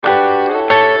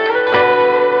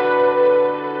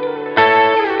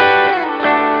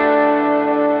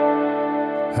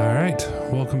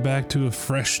back to a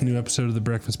fresh new episode of the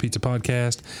Breakfast Pizza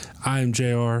Podcast. I am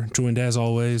JR, joined as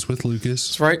always with Lucas.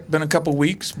 That's right. Been a couple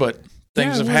weeks, but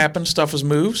things have happened. Stuff has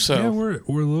moved. So yeah,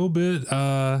 we're a little bit.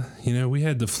 We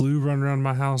had the flu run around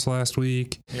my house last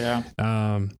week. Yeah.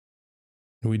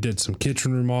 We did some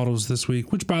kitchen remodels this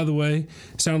week, which, by the way,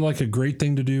 sounded like a great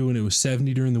thing to do when it was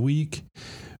 70 during the week.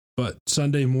 But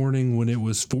Sunday morning, when it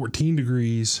was 14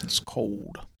 degrees, it's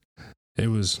cold. It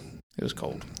was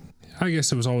cold. I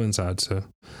guess it was all inside, so.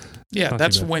 Yeah,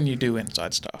 that's when you do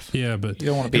inside stuff. Yeah, but you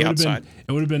don't want to be outside.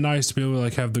 It would have been nice to be able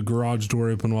to have the garage door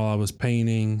open while I was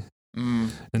painting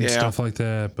and stuff like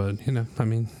that. But,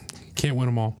 can't win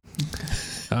them all.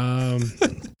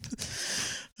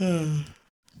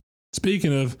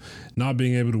 Speaking of not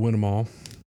being able to win them all,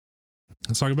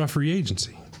 let's talk about free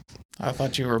agency. I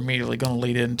thought you were immediately going to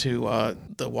lead into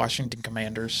the Washington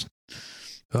Commanders.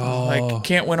 Oh.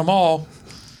 Can't win them all.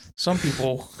 Some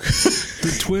people.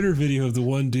 The Twitter video of the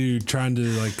one dude trying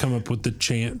to come up with the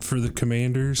chant for the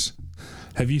Commanders.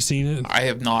 Have you seen it? I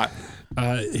have not.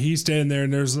 He's standing there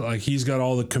and there's he's got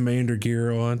all the Commander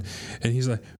gear on, and he's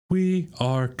like, "We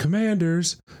are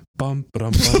Commanders." Bum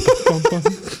bum bum bum bum.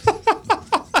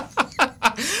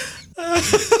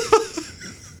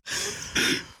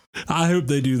 I hope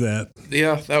they do that.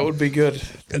 Yeah, that would be good.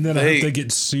 And then I hope they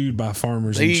get sued by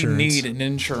Farmers Insurance. They need an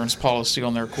insurance policy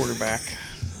on their quarterback.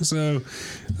 So,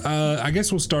 I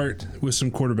guess we'll start with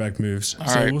some quarterback moves. All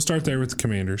right. We'll start there with the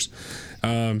Commanders.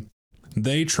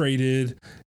 They traded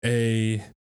a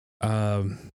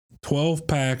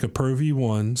 12-pack of Pro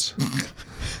V1s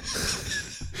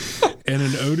and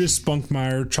an Otis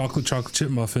Spunkmeyer chocolate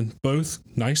chip muffin, both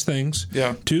nice things,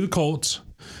 to the Colts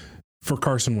for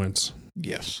Carson Wentz.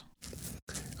 Yes.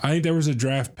 I think there was a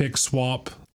draft pick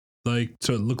swap,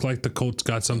 so it looked like the Colts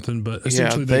got something, but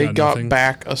essentially they got nothing.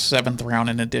 back a 7th round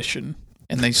in addition,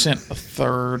 and they sent a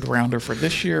 3rd rounder for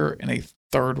this year and a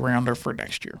 3rd rounder for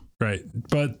next year. Right,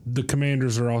 but the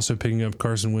Commanders are also picking up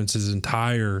Carson Wentz's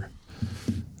entire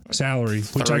salary,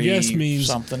 which I guess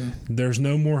means there's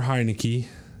no more Heineke.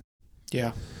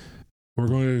 Yeah. We're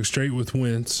going to go straight with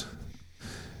Wentz,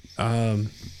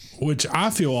 which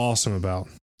I feel awesome about.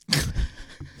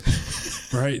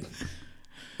 Right?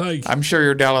 I'm sure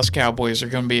your Dallas Cowboys are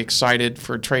going to be excited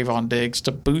for Trayvon Diggs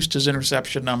to boost his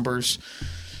interception numbers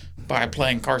by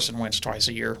playing Carson Wentz twice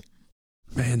a year.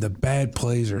 Man, the bad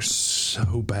plays are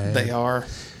so bad. They are.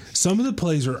 Some of the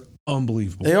plays are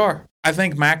unbelievable. They are. I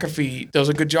think McAfee does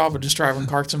a good job of describing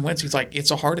Carson Wentz. He's like, it's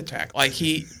a heart attack.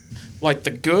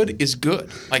 The good is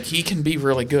good. He can be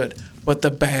really good. But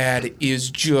the bad is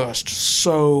just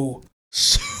so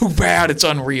bad, it's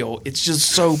unreal. It's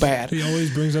just so bad. He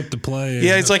always brings up the play.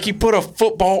 Yeah, it's like he put a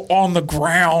football on the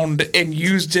ground and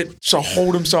used it to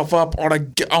hold himself up on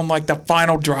the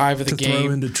final drive of the game.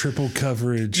 Throw into triple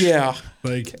coverage. Yeah.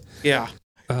 Yeah.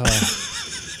 And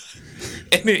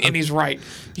he's right.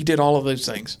 He did all of those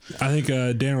things. I think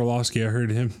Dan Orlovsky, I heard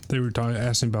him. They were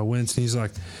asking about Wentz, and he's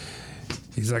like,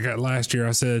 last year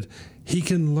I said, he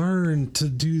can learn to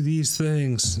do these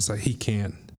things. It's like, he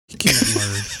can't. He can't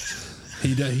learn.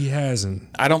 He hasn't.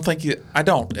 I don't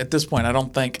at this point.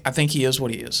 I think he is what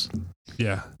he is.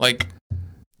 Yeah.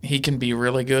 He can be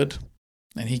really good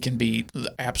and he can be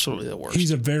absolutely the worst. He's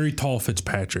a very tall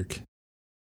Fitzpatrick.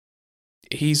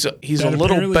 He's a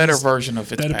little better version of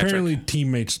Fitzpatrick. That apparently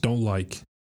teammates don't like.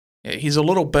 Yeah, he's a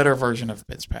little better version of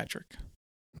Fitzpatrick.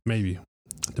 Maybe.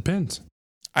 Depends.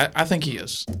 I think he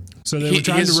is. So they were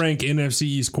trying to rank NFC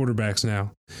East quarterbacks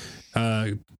now.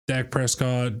 Dak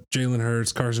Prescott, Jalen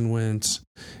Hurts, Carson Wentz,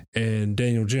 and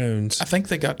Daniel Jones. I think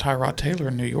they got Tyrod Taylor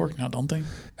in New York now, don't they?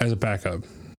 As a backup.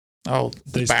 Oh,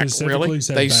 they really?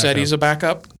 They said he's a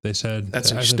backup? They said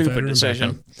that's a stupid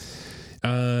decision.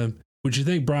 Would you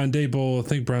think Brian Daboll? I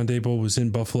think Brian Daboll was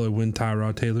in Buffalo when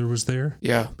Tyrod Taylor was there.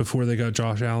 Yeah. Before they got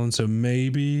Josh Allen. So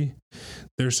maybe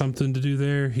there's something to do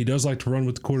there. He does like to run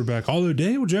with the quarterback. Although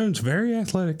Daniel Jones, very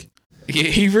athletic.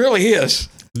 He really is.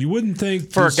 You wouldn't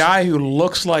think for a guy who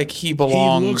looks like he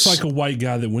belongs. He looks like a white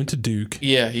guy that went to Duke.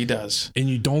 Yeah, he does. And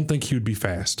you don't think he would be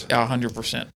fast.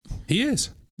 100%. He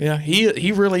is. Yeah,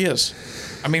 he really is.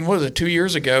 I mean, what was it? 2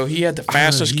 years ago, he had the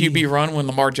fastest QB run when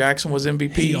Lamar Jackson was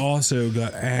MVP. He also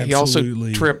got absolutely.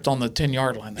 He also tripped on the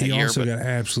 10-yard line that year. He also got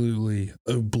absolutely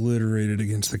obliterated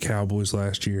against the Cowboys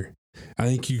last year. I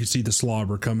think you could see the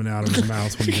slobber coming out of his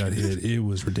mouth when he got hit. It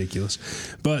was ridiculous.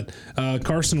 But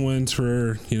Carson Wentz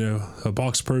for a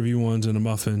box of Pro V1s and a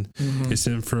muffin is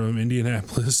sent from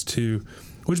Indianapolis to.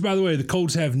 Which, by the way, the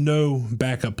Colts have no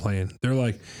backup plan. They're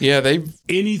like,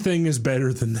 anything is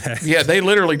better than that. Yeah, they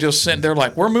literally just sent. They're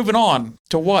like, we're moving on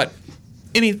to what?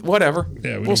 Whatever.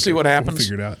 Yeah, we'll see what happens. We'll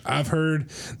figure it out. I've heard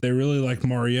they really like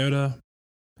Mariota.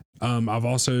 I've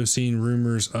also seen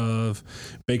rumors of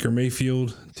Baker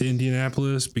Mayfield to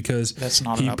Indianapolis because That's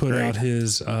not he an put upgrade. out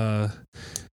his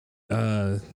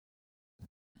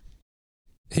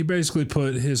he basically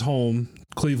put his home,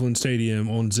 Cleveland Stadium,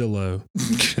 on Zillow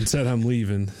and said, I'm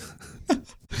leaving.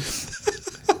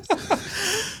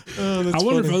 I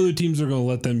wonder if other teams are going to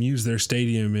let them use their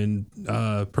stadium in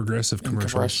progressive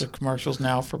commercials. Progressive commercials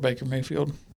now for Baker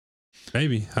Mayfield.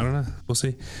 Maybe. I don't know. We'll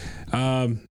see.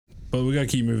 But we got to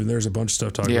keep moving. There's a bunch of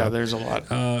stuff to talk Yeah, about. there's a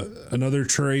lot. Another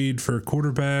trade for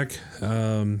quarterback.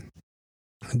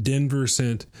 Denver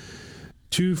sent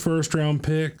 2 first-round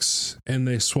picks, and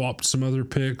they swapped some other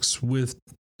picks with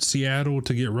Seattle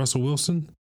to get Russell Wilson.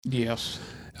 Yes.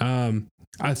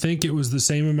 I think it was the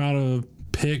same amount of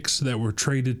picks that were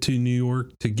traded to New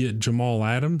York to get Jamal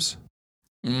Adams.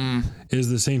 Is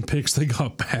the same picks they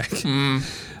got back.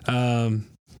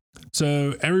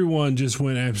 So everyone just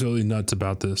went absolutely nuts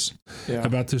about this,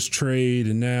 about this trade.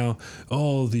 And now,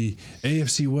 the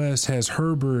AFC West has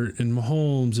Herbert and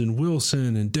Mahomes and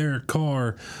Wilson and Derek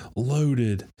Carr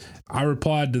loaded. I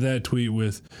replied to that tweet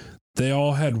with, they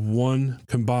all had 1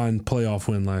 combined playoff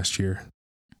win last year.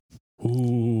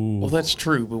 Ooh. Well, that's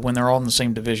true, but when they're all in the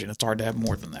same division, it's hard to have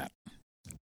more than that.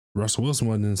 Russell Wilson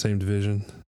wasn't in the same division.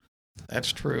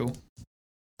 That's true.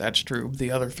 That's true. The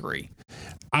other 3.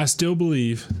 I still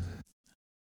believe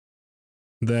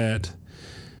that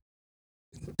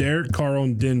Derek Carr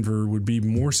on Denver would be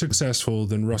more successful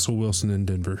than Russell Wilson in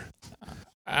Denver.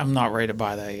 I'm not ready to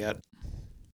buy that yet.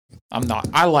 I'm not.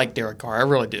 I like Derek Carr. I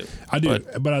really do. I do,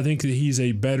 but I think that he's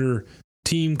a better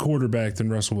team quarterback than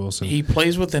Russell Wilson. He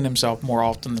plays within himself more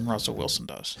often than Russell Wilson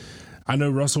does. I know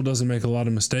Russell doesn't make a lot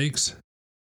of mistakes,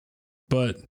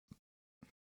 but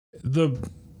the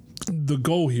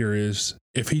goal here is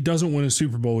if he doesn't win a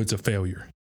Super Bowl, it's a failure.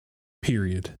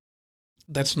 Period.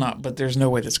 That's not, but there's no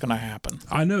way that's going to happen.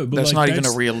 I know, but that's not even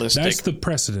a realistic. That's the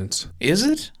precedence. Is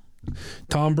it?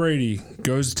 Tom Brady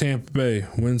goes to Tampa Bay,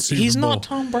 wins Super Bowl. He's not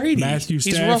Tom Brady. Matthew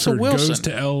He's Russell Stafford Wilson. goes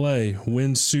to L.A.,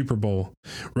 wins Super Bowl.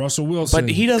 Russell Wilson, but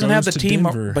he doesn't goes have the to team.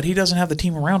 Denver. But he doesn't have the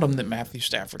team around him that Matthew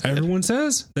Stafford did. Everyone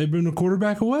says they've been a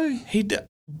quarterback away.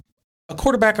 A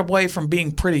quarterback away from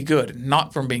being pretty good,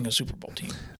 not from being a Super Bowl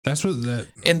team. That's what that.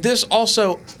 And this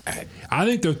also, I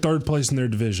think they're 3rd place in their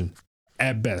division,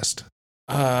 at best.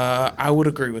 I would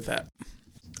agree with that.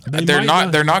 They're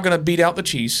They're not going to beat out the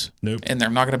Chiefs. Nope. And they're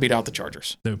not going to beat out the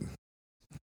Chargers. Nope.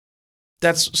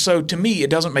 That's so to me, it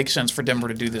doesn't make sense for Denver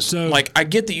to do this. So, I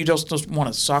get that you just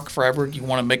want to suck forever. You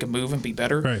want to make a move and be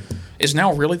better. Right. Is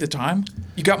now really the time?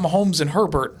 You got Mahomes and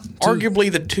Herbert,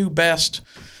 arguably the 2 best.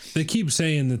 They keep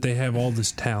saying that they have all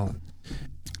this talent.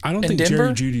 I don't think Denver?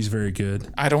 Jerry Judy's very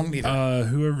good. I don't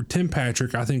either. Tim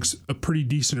Patrick, I think's a pretty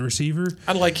decent receiver.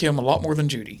 I like him a lot more than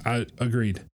Judy. I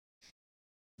agreed.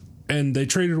 And they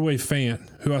traded away Fant,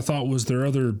 who I thought was their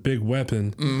other big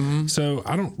weapon. Mm-hmm. So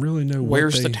I don't really know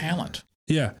where's the talent.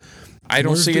 Yeah. I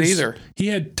don't see it either. He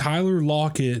had Tyler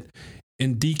Lockett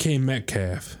and DK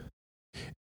Metcalf.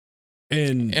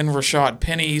 And Rashad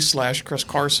Penny / Chris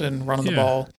Carson running the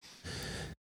ball.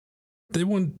 They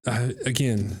won,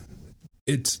 again,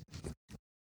 it's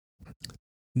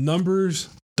numbers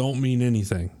don't mean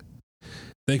anything.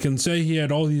 They can say he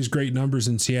had all these great numbers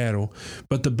in Seattle,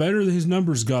 but the better his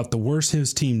numbers got, the worse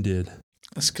his team did.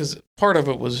 That's because part of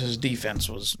it was his defense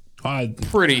was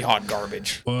pretty hot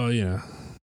garbage. Well, yeah.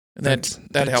 That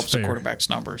helps fair. the quarterback's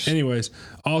numbers. Anyways,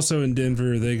 also in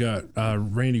Denver, they got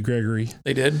Randy Gregory.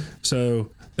 They did?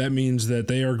 So that means that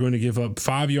they are going to give up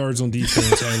 5 yards on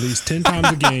defense at least 10 times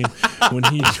a game when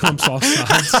he jumps off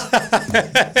sides.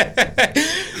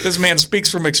 This man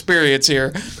speaks from experience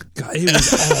here. God, it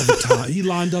was all the time. He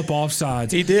lined up off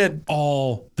sides. He did.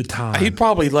 All the time. He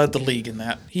probably led the league in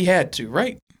that. He had to,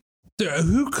 right?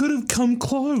 Who could have come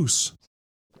close?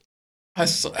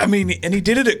 I mean, and he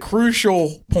did it at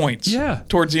crucial points. Yeah.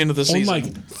 Towards the end of the season. On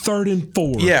 3rd and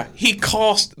 4. Yeah. He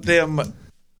cost them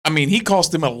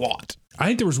a lot. I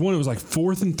think there was one, it was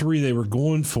 4th and 3. They were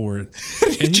going for it.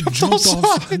 And he jumped off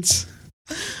sides.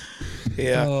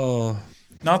 Yeah. Oh.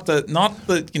 Not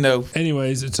the.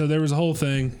 Anyways, so there was a whole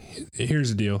thing. Here's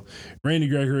the deal. Randy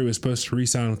Gregory was supposed to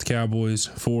re-sign with the Cowboys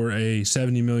for a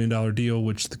 $70 million deal,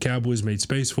 which the Cowboys made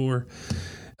space for.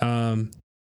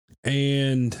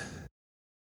 And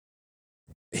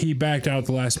he backed out at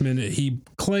the last minute. He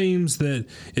claims that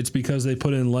it's because they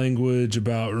put in language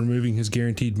about removing his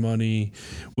guaranteed money,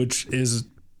 which is,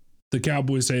 the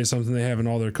Cowboys say, is something they have in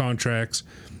all their contracts.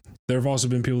 There have also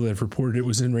been people that have reported it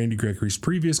was in Randy Gregory's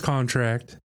previous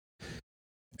contract.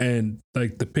 and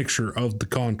like the picture of the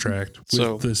contract with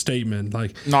So- the statement,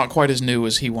 like Not quite as new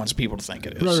as he wants people to think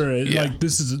it is. right. Yeah. Like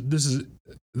this is.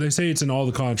 They say it's in all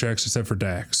the contracts except for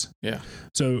Dax. Yeah.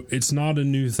 So it's not a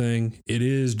new thing. It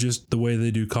is just the way they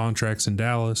do contracts in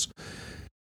Dallas.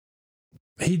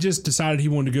 He just decided he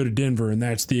wanted to go to Denver, and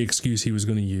that's the excuse he was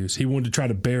going to use. He wanted to try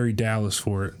to bury Dallas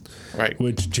for it, Right.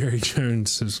 which Jerry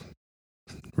Jones says,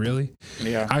 really?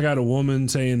 Yeah. I got a woman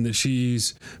saying that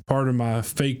she's part of my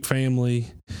fake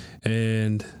family,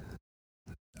 and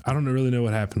I don't really know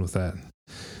what happened with that.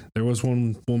 There was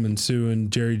one woman suing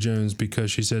Jerry Jones because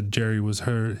she said Jerry was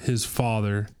his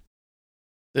father.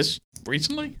 This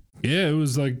recently? Yeah, it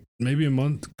was like maybe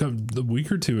a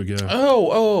week or two ago.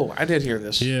 Oh, I did hear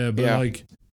this. Yeah, but like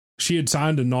she had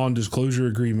signed a non-disclosure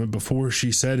agreement before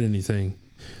she said anything.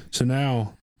 So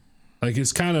now, like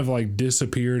it's kind of like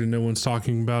disappeared and no one's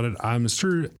talking about it. I'm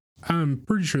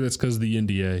pretty sure that's because of the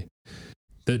NDA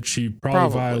that she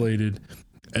probably violated.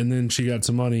 And then she got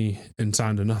some money and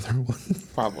signed another one.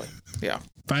 Probably. Yeah.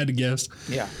 If I had to guess.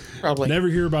 Yeah. Probably. Never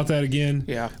hear about that again.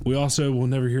 Yeah. We also will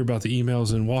never hear about the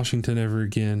emails in Washington ever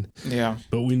again. Yeah.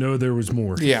 But we know there was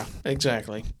more. Yeah,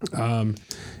 exactly.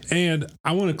 And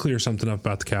I want to clear something up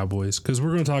about the Cowboys because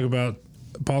we're going to talk about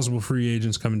possible free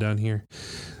agents coming down here.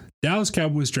 Dallas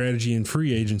Cowboys strategy in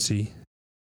free agency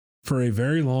for a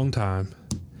very long time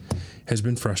has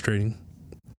been frustrating.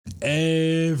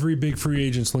 Every big free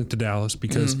agent's linked to Dallas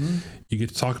because you get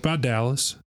to talk about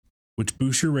Dallas, which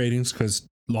boosts your ratings because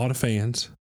a lot of fans.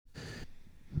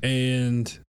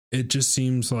 And it just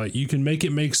seems like you can make it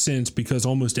make sense because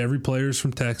almost every player is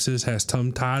from Texas, has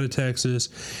some tie to Texas,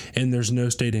 and there's no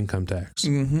state income tax.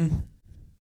 Mm-hmm.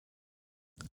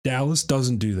 Dallas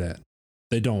doesn't do that.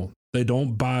 They don't. They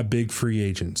don't buy big free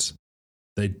agents.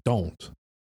 They don't.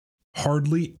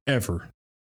 Hardly ever.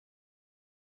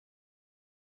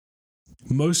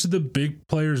 Most of the big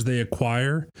players they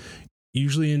acquire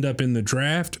usually end up in the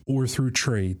draft or through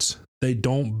trades. They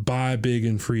don't buy big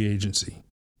in free agency.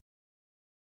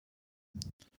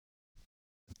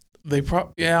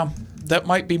 That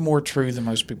might be more true than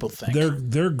most people think.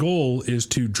 Their goal is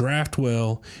to draft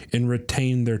well and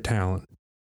retain their talent.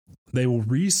 They will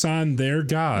re-sign their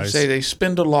guys. Say they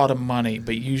spend a lot of money,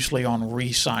 but usually on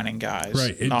re-signing guys,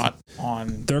 Right. not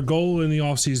on. Their goal in the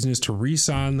offseason is to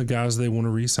re-sign the guys they want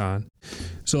to re-sign.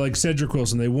 So like Cedric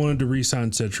Wilson, they wanted to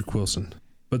re-sign Cedric Wilson,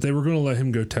 but they were going to let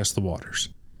him go test the waters.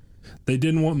 They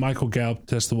didn't want Michael Gallup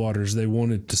to test the waters. They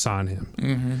wanted to sign him.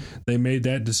 Mm-hmm. They made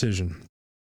that decision.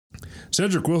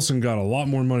 Cedric Wilson got a lot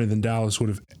more money than Dallas would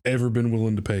have ever been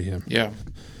willing to pay him. Yeah.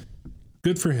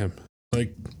 Good for him.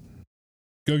 Like,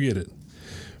 go get it.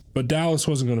 But Dallas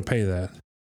wasn't going to pay that.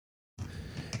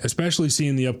 Especially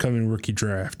seeing the upcoming rookie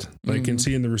draft. Like, and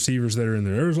seeing the receivers that are in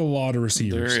there. There's a lot of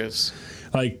receivers. There is.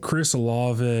 Like Chris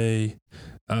Olave,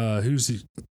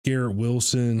 Garrett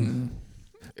Wilson.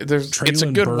 It's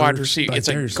a good Burks. wide receiver. Like, It's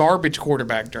a garbage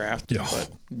quarterback draft. Yeah, But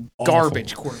awful.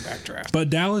 garbage quarterback draft. But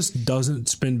Dallas doesn't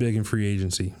spend big in free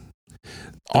agency.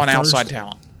 On outside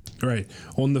talent. Right.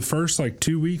 On the first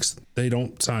 2 weeks, they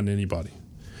don't sign anybody.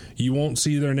 You won't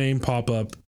see their name pop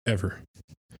up ever.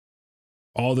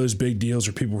 All those big deals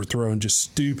where people were throwing just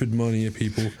stupid money at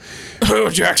people. Oh,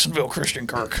 Jacksonville, Christian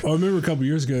Kirk. I remember a couple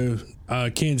years ago,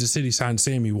 Kansas City signed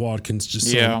Sammy Watkins, just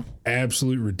some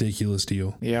absolute ridiculous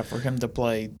deal. Yeah, for him to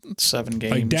play 7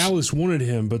 games. Like Dallas wanted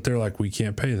him, but they're like, we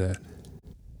can't pay that.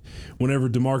 Whenever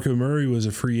DeMarco Murray was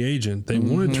a free agent, they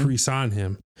wanted to re-sign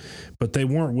him, but they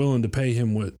weren't willing to pay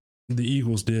him what the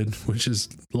Eagles did, which is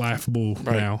laughable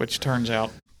now. Which turns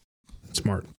out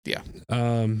smart. Yeah.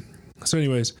 So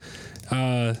anyways,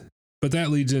 but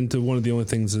that leads into one of the only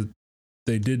things that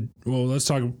they did. Well, let's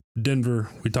talk Denver.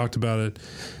 We talked about it.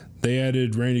 They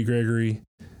added Randy Gregory.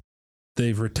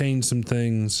 They've retained some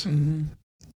things. Mm-hmm.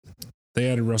 They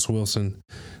added Russell Wilson.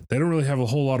 They don't really have a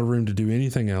whole lot of room to do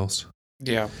anything else.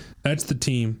 Yeah. That's the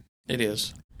team. It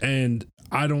is. And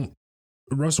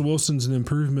Russell Wilson's an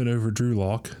improvement over Drew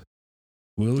Lock.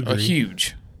 We'll agree.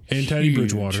 Huge. And Teddy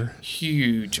Bridgewater.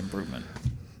 Huge improvement.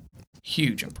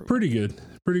 Huge improvement. Pretty good.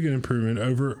 Pretty good improvement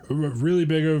over, really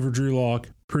big over Drew Lock.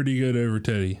 Pretty good over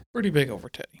Teddy. Pretty big over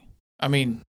Teddy. I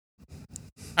mean,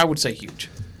 I would say huge.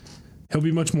 He'll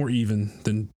be much more even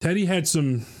than Teddy had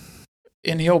some.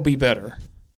 And he'll be better.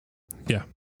 Yeah.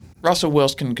 Russell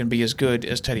Wilson can be as good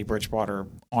as Teddy Bridgewater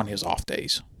on his off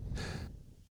days.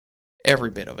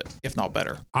 Every bit of it, if not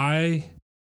better.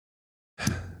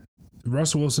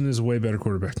 Russell Wilson is a way better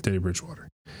quarterback than Teddy Bridgewater.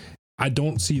 I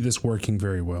don't see this working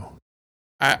very well.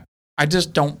 I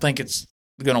just don't think it's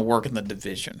going to work in the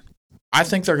division. I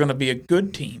think they're going to be a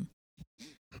good team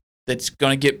that's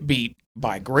going to get beat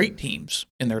by great teams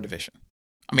in their division.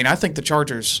 I mean, I think the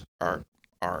Chargers are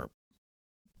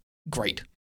great.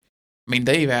 I mean,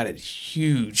 they've added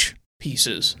huge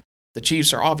pieces. The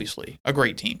Chiefs are obviously a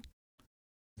great team.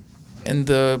 And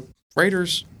the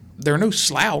Raiders, they're no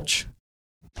slouch.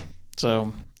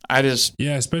 So,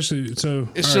 Yeah, especially, so...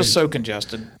 It's just so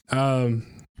congested.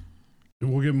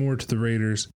 We'll get more to the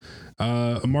Raiders.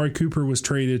 Amari Cooper was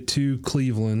traded to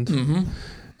Cleveland.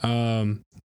 Mm-hmm.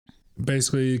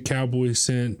 Basically, Cowboys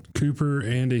sent Cooper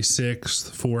and a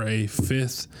sixth for a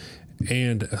fifth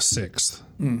and a sixth.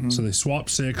 Mm-hmm. So they swapped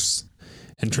sixth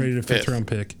and traded a fifth-round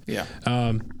pick. Yeah.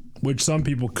 Which some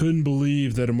people couldn't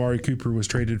believe that Amari Cooper was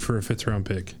traded for a fifth-round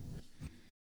pick.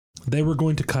 They were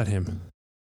going to cut him.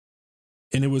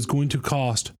 And it was going to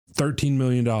cost $13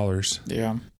 million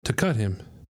to cut him.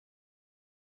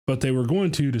 But they were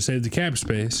going to save the cap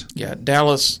space. Yeah,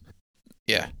 Dallas,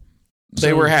 yeah.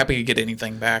 They were happy to get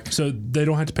anything back. So they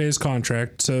don't have to pay his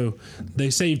contract. So they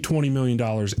saved $20 million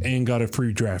and got a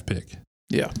free draft pick.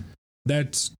 Yeah.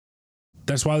 That's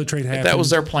why the trade happened. If that was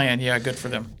their plan. Yeah, good for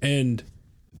them. And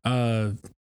the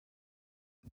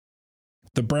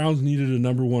Browns needed a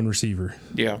number one receiver.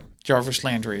 Yeah. Jarvis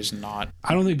Landry is not.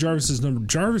 I don't think Jarvis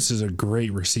is a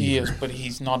great receiver. He is, but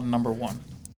he's not a number one.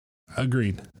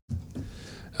 Agreed.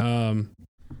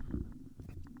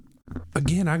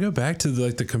 Again, I go back to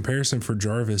the comparison for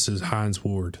Jarvis is Hines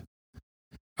Ward.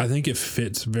 I think it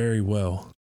fits very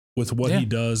well with what he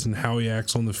does and how he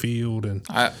acts on the field. And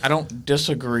I don't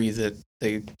disagree that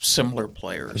they similar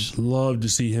players. I'd love to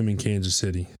see him in Kansas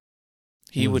City.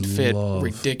 He would fit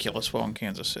ridiculous well in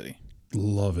Kansas City.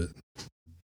 Love it.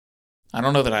 I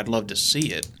don't know that I'd love to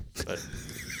see it,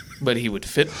 but he would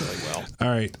fit really well. All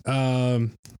right.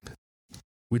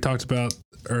 We talked about,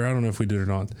 or I don't know if we did or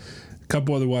not, a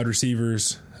couple other wide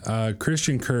receivers.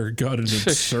 Christian Kirk got an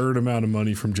absurd amount of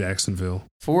money from Jacksonville.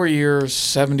 4 years,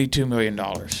 $72 million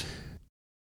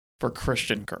for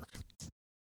Christian Kirk.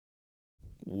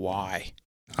 Why?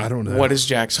 I don't know. What is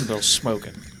Jacksonville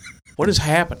smoking? What is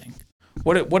happening?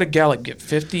 What did Gallup get?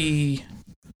 50?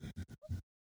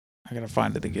 I got to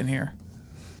find it again here.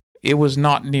 It was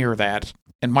not near that.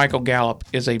 And Michael Gallup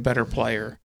is a better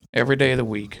player every day of the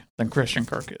week than Christian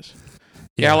Kirk is.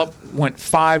 Yeah. Gallup went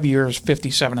 5 years,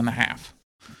 57.5.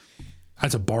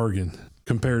 That's a bargain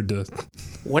compared to...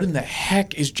 What in the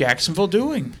heck is Jacksonville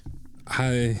doing?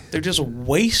 They're just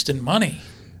wasting money.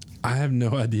 I have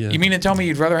no idea. You mean to tell me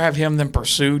you'd rather have him than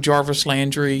pursue Jarvis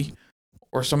Landry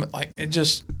or something like it?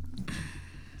 Just...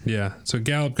 Yeah, so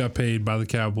Gallup got paid by the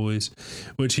Cowboys,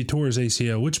 which he tore his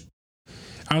ACL, which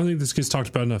I don't think this gets talked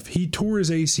about enough. He tore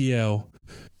his ACL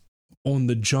on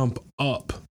the jump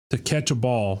up to catch a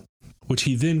ball, which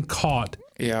he then caught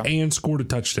and scored a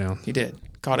touchdown. He did.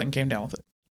 Caught it and came down with it.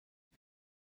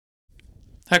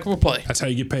 Heck of a play. That's how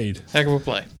you get paid. Heck of a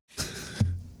play.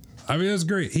 I mean, that's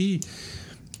great.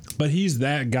 But he's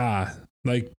that guy,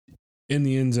 like, in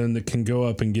the end zone that can go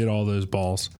up and get all those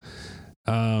balls.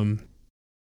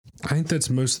 I think that's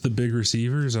most of the big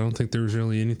receivers. I don't think there was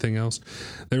really anything else.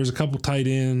 There was a couple tight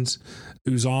ends.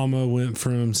 Uzama went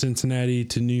from Cincinnati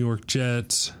to New York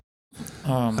Jets.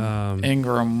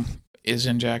 Ingram is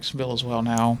in Jacksonville as well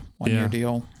now. 1 year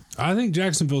deal. I think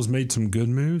Jacksonville's made some good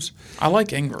moves. I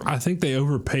like Ingram. I think they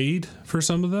overpaid for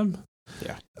some of them.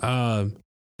 Yeah.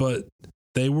 But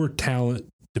they were talent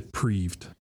deprived.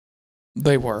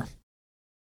 They were.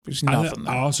 There's nothing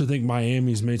there. I also think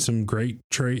Miami's made some great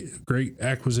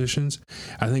acquisitions.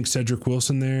 I think Cedric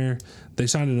Wilson there. They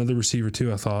signed another receiver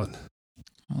too, I thought.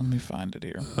 Let me find it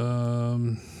here.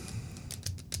 I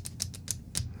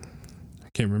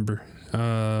can't remember.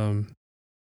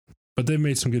 But they've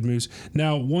made some good moves.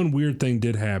 Now, one weird thing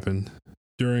did happen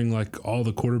during like all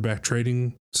the quarterback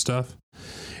trading stuff.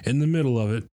 In the middle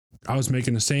of it, I was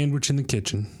making a sandwich in the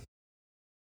kitchen,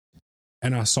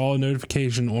 and I saw a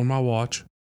notification on my watch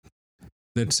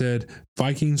that said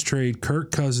Vikings trade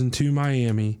Kirk Cousins to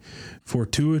Miami for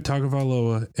Tua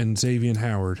Tagovailoa and Xavier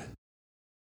Howard.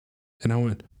 And I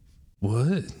went,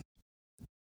 what?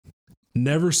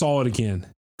 Never saw it again.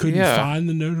 Couldn't find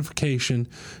the notification.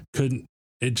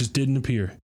 It just didn't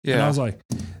appear. Yeah. And I was like,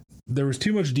 there was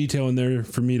too much detail in there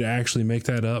for me to actually make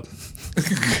that up.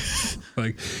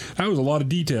 Like, that was a lot of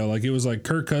detail. Like, it was like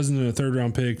Kirk Cousins and a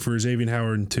third-round pick for Xavier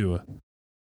Howard and Tua.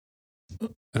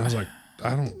 And I was like,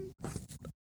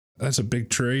 that's a big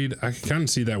trade. I can kind of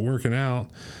see that working out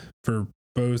for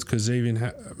both because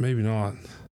maybe not.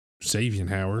 Xavier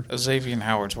Howard. Xavier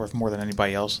Howard's worth more than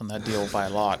anybody else in that deal by a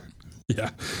lot. Yeah.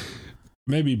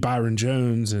 Maybe Byron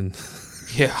Jones and...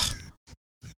 Yeah.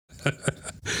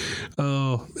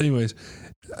 Anyways,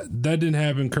 that didn't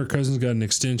happen. Kirk Cousins got an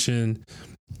extension.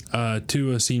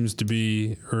 Tua seems to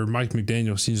be, or Mike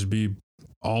McDaniel seems to be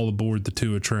all aboard the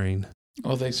Tua train.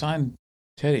 Well, they signed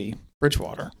Teddy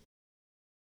Bridgewater.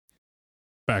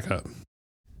 Back up.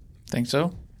 Think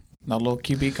so? Not a little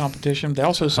QB competition. They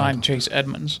also signed Chase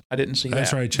Edmonds. I didn't see that.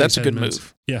 That's right. Chase That's a good Edmonds.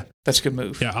 move. Yeah. That's a good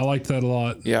move. Yeah, I like that a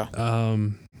lot. Yeah.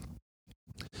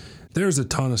 There's a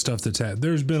ton of stuff that's happened.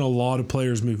 There's been a lot of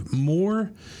players move more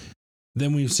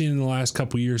than we've seen in the last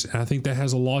couple of years. And I think that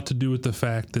has a lot to do with the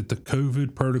fact that the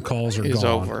COVID protocols are It's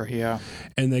gone. over, yeah.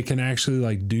 And they can actually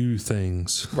like do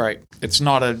things. Right. It's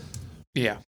not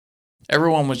yeah.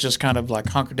 Everyone was just kind of like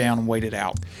hunkered down and waited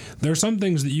out. There are some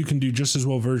things that you can do just as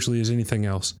well virtually as anything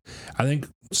else. I think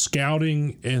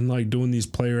scouting and like doing these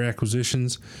player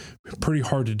acquisitions pretty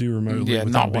hard to do remotely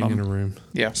without being in a room.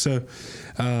 Yeah. So,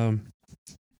 all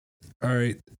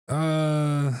right.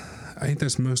 I think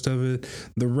that's most of it.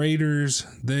 The Raiders,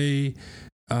 they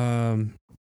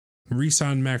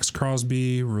re-signed Max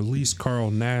Crosby, released Carl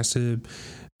Nassib,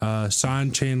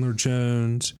 signed Chandler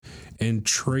Jones, and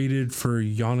traded for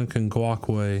Yannick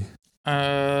Ngakoue.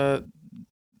 I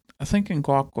think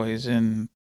Ngakwe's in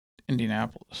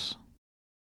Indianapolis.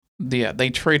 Yeah, they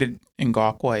traded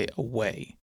Ngakoue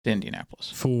away to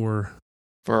Indianapolis For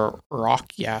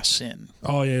Rock Ya-Sin.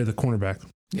 Oh, yeah, the cornerback.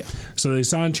 Yeah. So they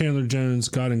signed Chandler Jones,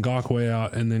 got Ngakoue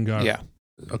out, and then got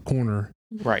a corner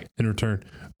right in return.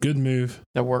 Good move.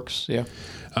 That works, yeah.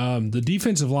 The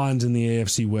defensive lines in the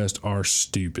AFC West are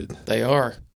stupid. They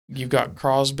are. You've got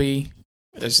Crosby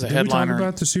as the Did headliner. we talk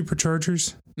about the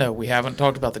Superchargers? No, we haven't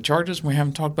talked about the Chargers, and we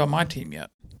haven't talked about my team yet.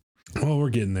 Well, we're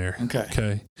getting there.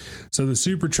 Okay. So the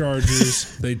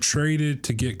Superchargers, they traded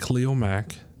to get Khalil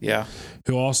Mack, Yeah.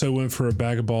 who also went for a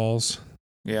bag of balls.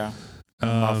 Yeah. Um,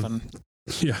 Nothing.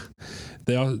 Yeah.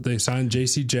 They signed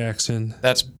J.C. Jackson.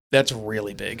 That's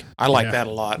really big. I like Yeah. that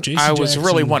a lot. J.C. I was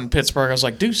really Jackson- wanting Pittsburgh. I was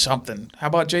like, do something. How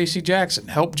about J.C. Jackson?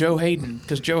 Help Joe Hayden,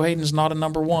 because Joe Hayden's not a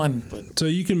number one. But So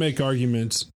you can make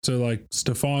arguments. So like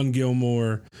Stephon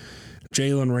Gilmore,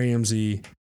 Jalen Ramsey,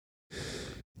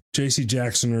 J.C.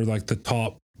 Jackson are like the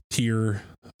top tier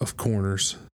of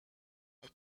corners.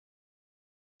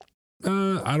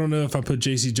 I don't know if I put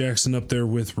J.C. Jackson up there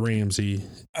with Ramsey.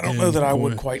 I don't know that I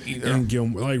would quite either. And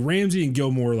Gilmore, like Ramsey and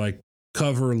Gilmore, like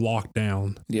cover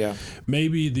lockdown. Yeah.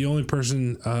 Maybe the only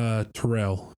person,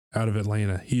 Terrell out of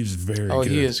Atlanta. He's very good. Oh,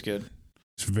 he is good.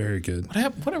 He's very good.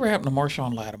 Whatever happened to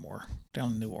Marshawn Lattimore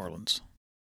down in New Orleans?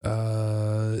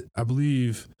 I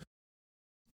believe.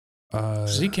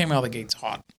 'Cause he came out of the gates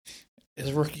hot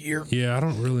his rookie year. Yeah, I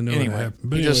don't really know what Anyway, happened.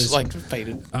 But he anyways, just like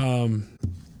faded.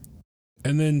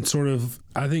 And then sort of,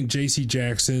 I think J.C.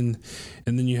 Jackson,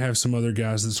 and then you have some other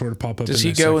guys that sort of pop up. Does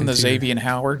he that go in second the tier. Xavier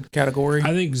Howard category?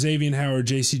 I think Xavier Howard,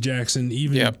 J.C. Jackson,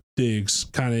 even Diggs,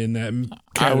 kind of in that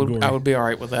category. I would be all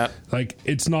right with that. Like,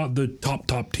 it's not the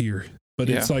top tier, but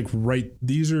it's like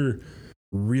these are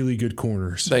really good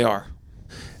corners. They are.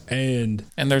 And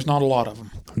there's not a lot of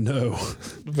them. No.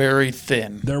 Very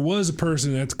thin. There was a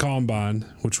person at the Combine,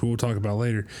 which we'll talk about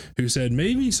later, who said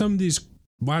maybe some of these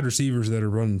wide receivers that are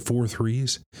running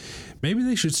 4.3s, maybe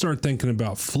they should start thinking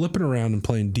about flipping around and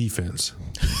playing defense.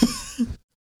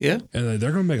 Yeah. And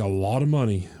they're going to make a lot of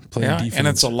money playing defense. And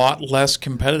it's a lot less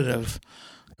competitive.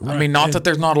 Right. I mean, not that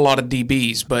there's not a lot of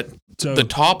DBs, but the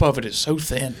top of it is so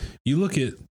thin. You look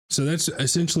at, so that's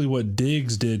essentially what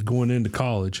Diggs did going into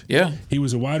college. Yeah. He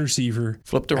was a wide receiver.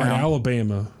 Flipped around. At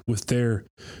Alabama with their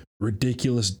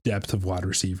ridiculous depth of wide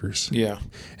receivers. Yeah.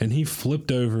 And he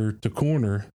flipped over to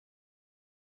corner.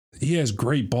 He has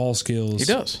great ball skills. He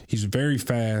does. He's very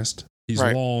fast. He's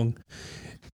long.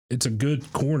 It's a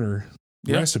good corner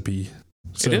recipe.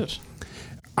 So it is.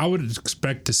 I would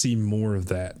expect to see more of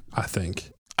that, I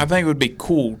think. I think it would be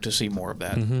cool to see more of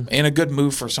that. Mm-hmm. And a good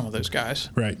move for some of those guys.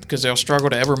 Right. Because they'll struggle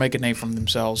to ever make a name for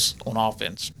themselves on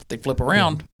offense. They flip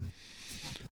around.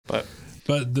 Yeah.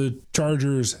 But the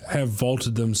Chargers have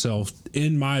vaulted themselves,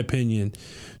 in my opinion,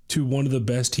 to one of the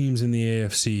best teams in the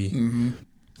AFC. Mm-hmm.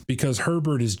 Because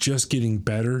Herbert is just getting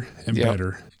better and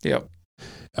better. Yep.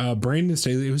 Brandon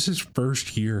Staley, it was his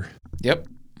first year. Yep.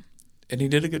 And he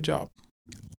did a good job.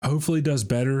 Hopefully does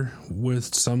better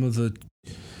with some of the,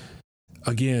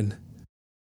 again,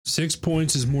 6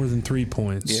 points is more than 3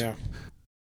 points. Yeah.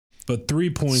 But 3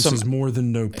 points is more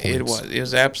than no points. It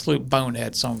was absolute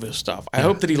bonehead, some of his stuff. I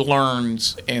hope that he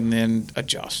learns and then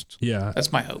adjusts. Yeah.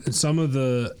 That's my hope. And some of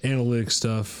the analytic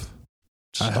stuff,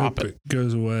 I hope it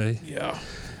goes away. Yeah.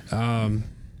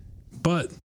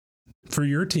 But for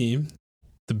your team,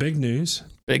 the big news.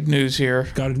 Big news here.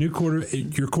 Got a new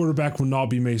your quarterback will not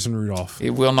be Mason Rudolph.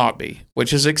 It will not be,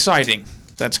 which is exciting.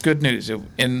 That's good news.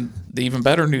 And the even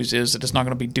better news is that it's not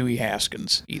going to be Dewey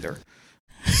Haskins either.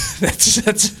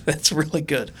 That's really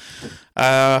good.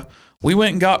 We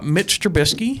went and got Mitch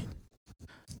Trubisky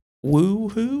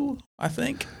woo-hoo, I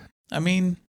think. I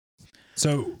mean,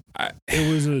 So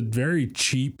it was a very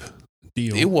cheap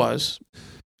deal. it was,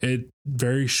 It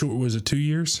very short. Was it 2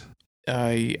 years?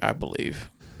 I believe.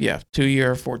 Yeah, 2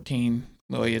 year, 14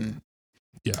 million.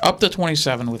 Yeah. Up to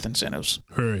 27 with incentives.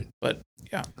 All right. But,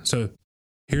 yeah. So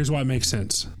here's why it makes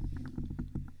sense.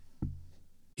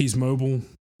 He's mobile.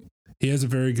 He has a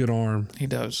very good arm. He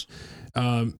does.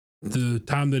 The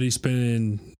time that he spent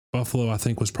in Buffalo, I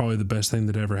think, was probably the best thing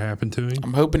that ever happened to him.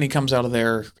 I'm hoping he comes out of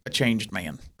there a changed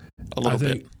man a little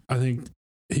bit. I think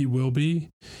he will be.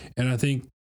 And I think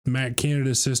Matt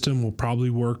Canada's system will probably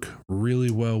work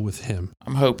really well with him.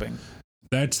 I'm hoping.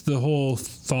 That's the whole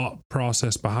thought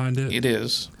process behind it. It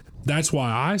is. That's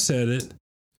why I said it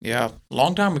Yeah.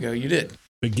 Long time ago, you did.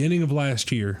 beginning of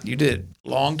last year. You did.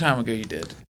 Long time ago, you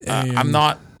did. And I'm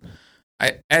not.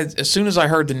 As soon as I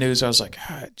heard the news, I was like,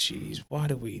 geez, why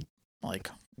are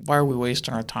we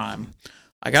wasting our time?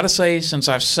 I got to say, since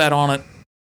I've sat on it,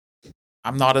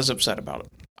 I'm not as upset about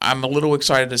it. I'm a little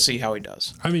excited to see how he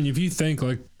does. I mean, if you think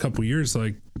like a couple years,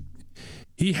 like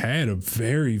he had a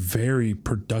very, very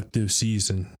productive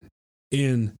season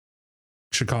in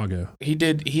Chicago. He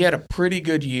did. He had a pretty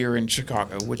good year in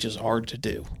Chicago, which is hard to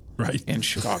do. Right. In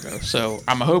Chicago. So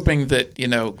I'm hoping that,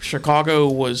 Chicago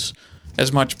was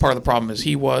as much part of the problem as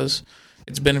he was.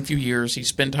 It's been a few years. He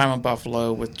spent time in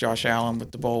Buffalo with Josh Allen,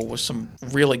 with DeBoer, with some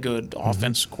really good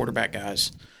offense quarterback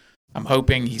guys. I'm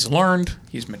hoping he's learned,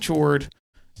 he's matured,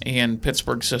 and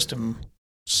Pittsburgh's system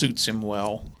suits him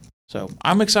well. So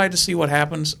I'm excited to see what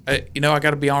happens. I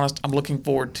got to be honest, I'm looking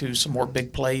forward to some more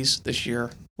big plays this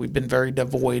year. We've been very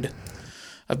devoid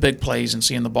of big plays and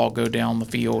seeing the ball go down the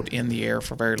field in the air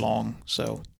for very long.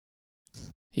 So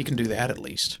he can do that at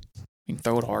least. He can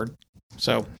throw it hard.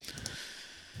 So,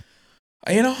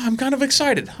 I'm kind of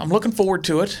excited. I'm looking forward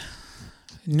to it.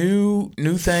 New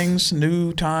things,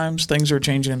 new times. Things are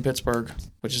changing in Pittsburgh,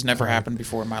 which has never happened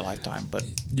before in my lifetime. But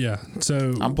yeah,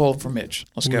 so I'm pulling for Mitch.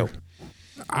 Let's go.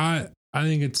 I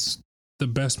think it's the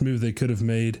best move they could have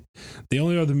made. The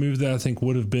only other move that I think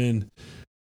would have been,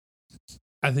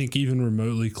 I think even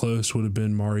remotely close, would have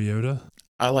been Mariota.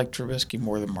 I like Trubisky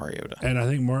more than Mariota. And I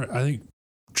think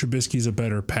Trubisky's a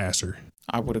better passer.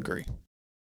 I would agree.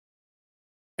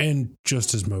 And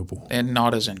just as mobile. And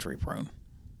not as injury prone.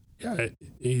 Yeah,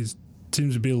 he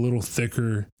seems to be a little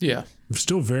thicker. Yeah.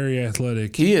 Still very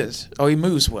athletic. He is. Oh, he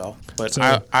moves well. But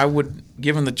So- I would,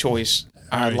 given the choice,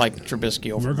 I right. like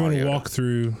Trubisky over We're going Mariota. to walk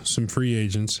through some free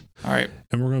agents. All right.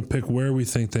 And we're going to pick where we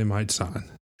think they might sign.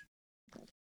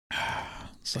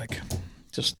 It's like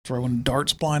just throwing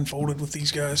darts blindfolded with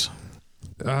these guys.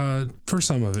 For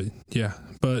some of it, yeah.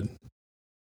 But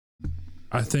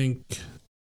I think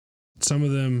some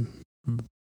of them,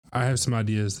 I have some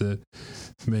ideas that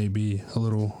may be a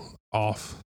little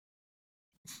off.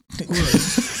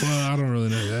 Well, I don't really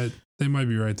know that. They might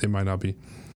be right. They might not be.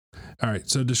 All right.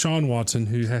 So Deshaun Watson,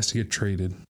 who has to get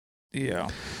traded. Yeah.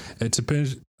 It's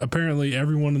apparently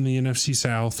everyone in the NFC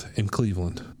South and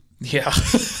Cleveland. Yeah.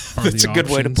 Are That's the a good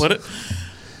way to options. put it.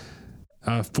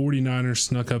 49ers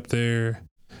snuck up there.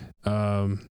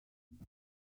 What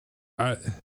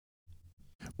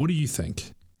do you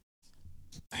think?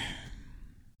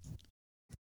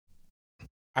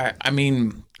 I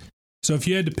mean, So if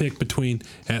you had to pick between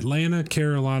Atlanta,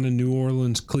 Carolina, New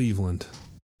Orleans, Cleveland,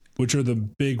 which are the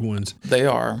big ones, they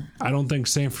are. I don't think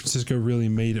San Francisco really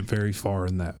made it very far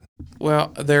in that.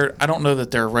 Well, I don't know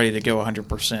that they're ready to go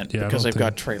 100% Yeah, I because don't they've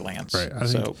got Trey Lance. Right.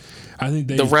 I think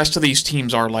the rest of these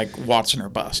teams are like Watson or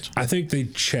bust. I think they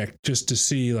checked just to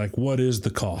see like what is the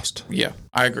cost, Yeah,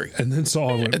 I agree. and then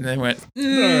saw it. And they went,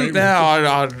 right,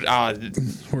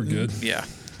 We're good. yeah.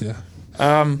 Yeah.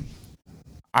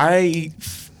 I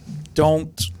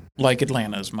don't like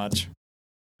Atlanta as much.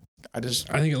 I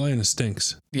think Atlanta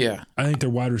stinks. Yeah. I think their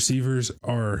wide receivers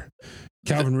are.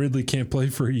 Calvin Ridley can't play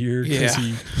for a year because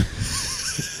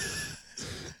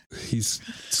he's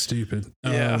stupid.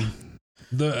 Yeah.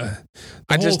 The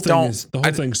I whole just thing don't- is, the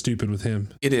whole thing's stupid with him.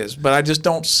 It is, but I just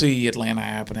don't see Atlanta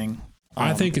happening.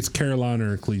 I think it's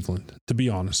Carolina or Cleveland, to be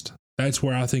honest. That's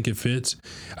where I think it fits.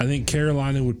 I think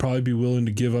Carolina would probably be willing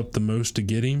to give up the most to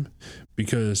get him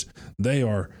because they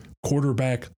are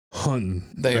quarterback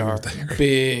hunting. They over are there.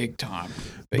 big time.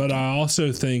 But I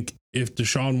also think if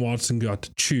Deshaun Watson got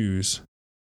to choose,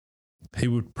 he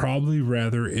would probably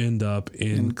rather end up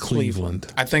in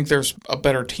Cleveland. I think there's a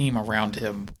better team around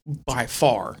him by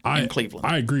far in Cleveland.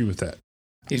 I agree with that.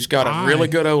 He's got a really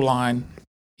good O-line.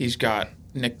 He's got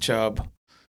Nick Chubb.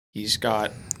 He's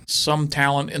got some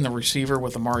talent in the receiver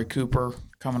with Amari Cooper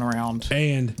coming around.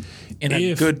 And in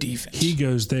a good defense. he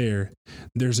goes there,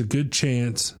 there's a good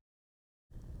chance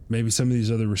maybe some of these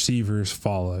other receivers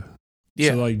follow.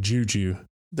 Yeah. So like Juju.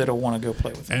 That'll want to go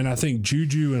play with him. And I think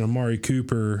Juju and Amari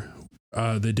Cooper,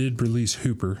 they did release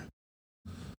Hooper,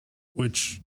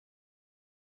 which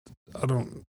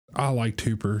I liked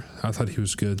Hooper. I thought he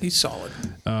was good. He's solid.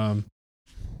 And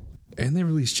they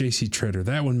released J.C. Treader.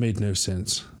 That one made no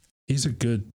sense. He's a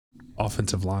good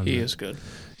offensive lineman. He is good.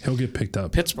 He'll get picked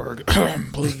up. Pittsburgh,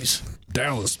 please.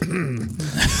 Dallas.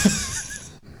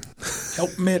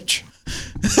 Help Mitch.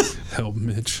 Help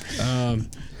Mitch. I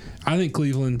think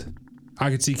Cleveland. I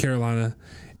could see Carolina,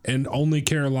 and only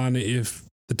Carolina if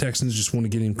the Texans just want to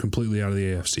get him completely out of the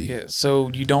AFC. Yeah. So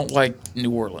you don't like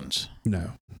New Orleans?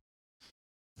 No.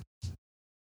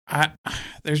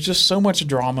 There's just so much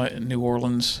drama in New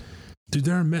Orleans. Dude,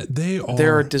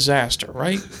 they're a disaster,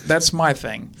 right? That's my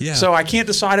thing. Yeah. So I can't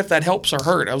decide if that helps or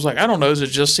hurt. I was like, I don't know. Does it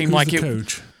just seem Who's like the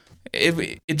coach?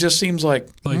 It just seems like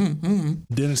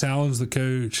Dennis Allen's the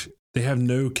coach. They have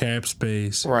no cap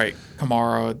space. Right.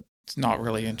 Kamara is not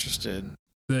really interested.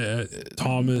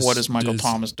 Thomas. What is Michael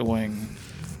Thomas doing?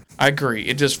 I agree.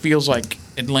 It just feels like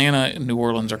Atlanta and New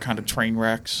Orleans are kind of train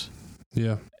wrecks.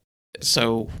 Yeah.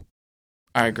 So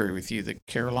I agree with you that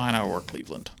Carolina or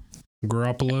Cleveland.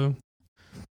 Garoppolo.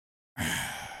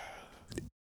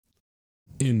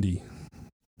 Indy.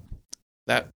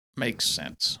 That makes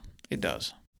sense. It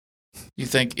does. You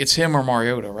think it's him or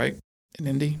Mariota, right? In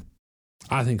Indy?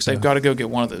 I think so. They've got to go get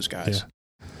one of those guys.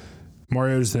 Yeah.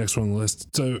 Mariota's the next one on the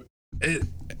list. So,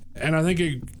 and I think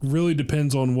it really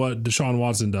depends on what Deshaun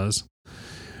Watson does.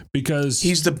 Because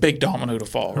he's the big domino to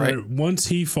fall, right? Once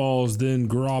he falls, then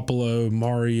Garoppolo,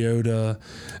 Mariota,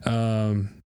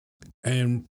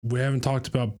 and we haven't talked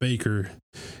about Baker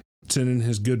sending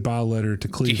his goodbye letter to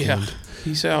Cleveland. Yeah,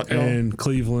 he's out. And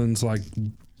Cleveland's like,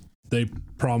 they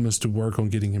promised to work on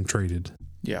getting him traded.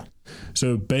 Yeah.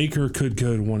 So Baker could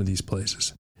go to one of these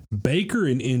places. Baker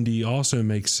in Indy also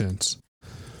makes sense.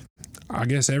 I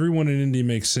guess everyone in Indy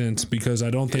makes sense because I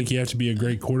don't think you have to be a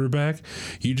great quarterback.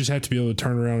 You just have to be able to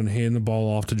turn around and hand the ball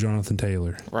off to Jonathan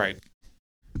Taylor. Right.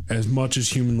 As much as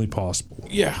humanly possible.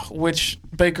 Yeah, which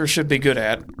Baker should be good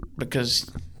at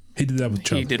because he did that with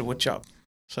Chubb. He did it with Chubb.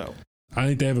 So I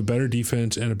think they have a better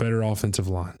defense and a better offensive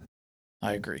line.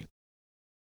 I agree.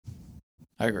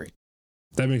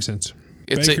 That makes sense.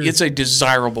 It's a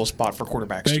desirable spot for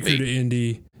quarterbacks Baker to be. to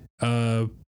Indy.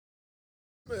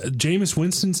 Jameis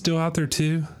Winston's still out there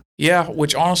too. Yeah,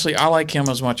 which honestly I like him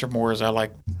as much or more as I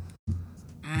like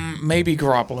maybe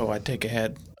Garoppolo I'd take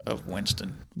ahead of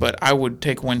Winston. But I would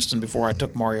take Winston before I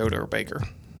took Mariota or Baker.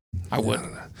 I would.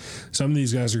 Some of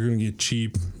these guys are going to get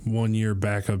cheap 1-year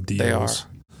backup deals. They are.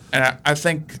 And I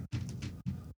think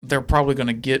they're probably going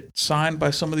to get signed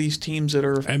by some of these teams that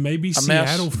are and maybe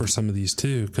Seattle for some of these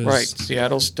too. Right,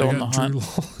 Seattle's still in the hunt.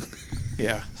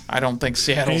 Yeah, I don't think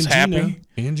Seattle's happy.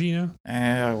 And Geno.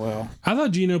 Well, I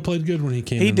thought Geno played good when he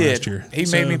came. He did. Last year. He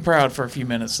made me proud for a few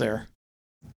minutes there.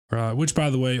 Right, which by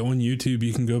the way, on YouTube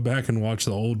you can go back and watch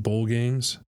the old bowl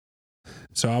games.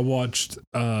 So I watched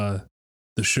the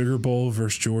Sugar Bowl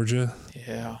versus Georgia.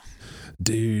 Yeah,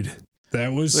 dude.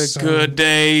 That was the good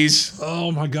days.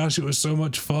 Oh my gosh, it was so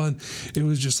much fun. It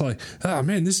was just like, oh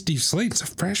man, this Steve Slaton's a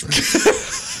freshman.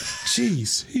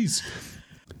 Jeez,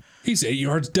 he's 8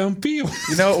 yards downfield.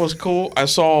 You know what was cool? I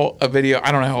saw a video.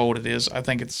 I don't know how old it is. I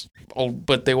think it's old,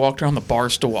 but they walked around the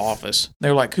Barstool office. They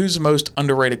were like, "Who's the most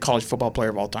underrated college football player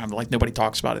of all time?" Like nobody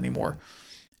talks about it anymore.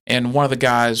 And one of the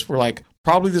guys were like,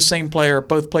 "Probably the same player.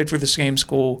 Both played for the same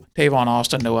school. Tavon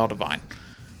Austin, Noel Devine."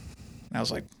 And I was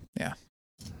like, "Yeah."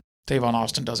 Tavon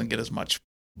Austin doesn't get as much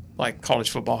like college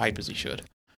football hype as he should.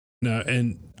 No,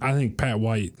 and I think Pat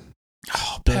White.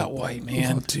 Oh, Pat White,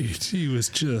 man. Oh, dude, he was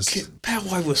just... Pat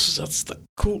White was that's the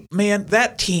cool... Man,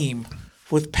 that team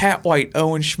with Pat White,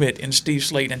 Owen Schmidt, and Steve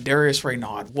Slaton and Darius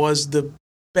Raynaud was the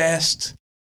best.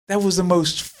 That was the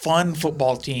most fun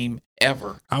football team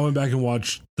ever. I went back and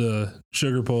watched the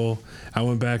Sugar Bowl. I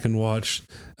went back and watched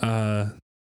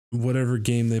whatever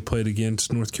game they played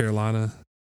against North Carolina.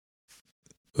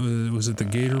 Was it the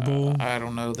Gator Bowl? I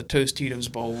don't know. The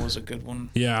Tostitos Bowl was a good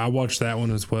one. Yeah, I watched that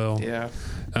one as well. Yeah.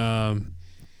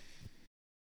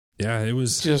 Yeah, it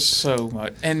was just so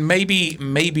much. And maybe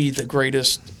the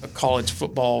greatest college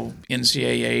football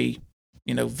NCAA,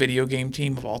 video game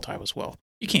team of all time as well.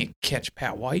 You can't catch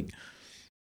Pat White.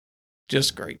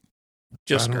 Just great.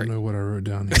 I don't know what I wrote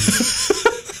down here.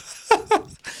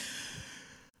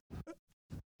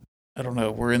 I don't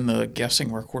know. We're in the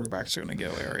guessing where quarterbacks are going to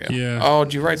go area. Yeah. Oh,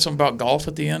 did you write something about golf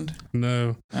at the end?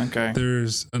 No. Okay.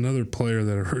 There's another player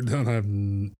that I wrote down.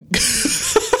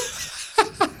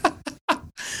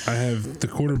 I have the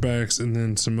quarterbacks and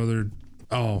then some other.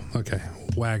 Oh, okay.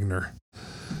 Wagner.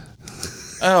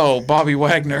 Oh, Bobby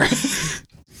Wagner.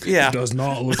 Yeah. It does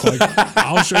not look like.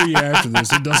 I'll show you after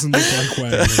this. It doesn't look like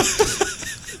Wagner.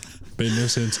 Made no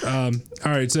sense. All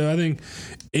right, so I think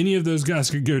any of those guys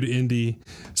could go to Indy.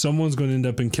 Someone's going to end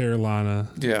up in Carolina.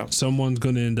 Yeah. Someone's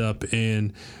going to end up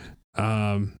in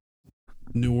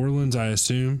New Orleans, I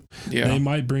assume. Yeah. They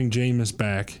might bring Jameis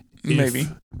back. Maybe.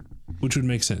 Which would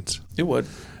make sense. It would.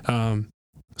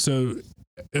 So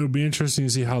it'll be interesting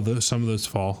to see how some of those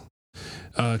fall.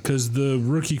 Because the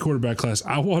rookie quarterback class,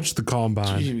 I watched the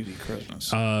combine. Gee, Christmas.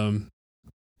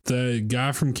 The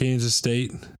guy from Kansas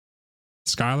State,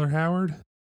 Skylar Howard,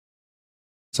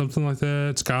 something like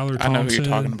that. Skylar Thompson. I know who you're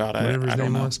talking about. Whatever his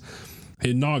name know. was.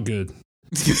 Hey, not good.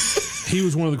 He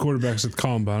was one of the quarterbacks at the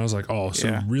combine. I was like, oh,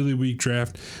 so really weak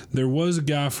draft. There was a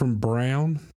guy from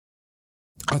Brown.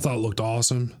 I thought looked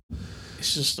awesome.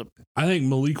 It's just I think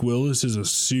Malik Willis is a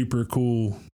super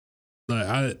cool.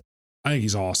 I think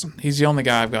he's awesome. He's the only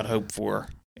guy I've got hope for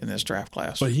in this draft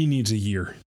class. But he needs a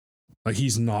year. Like,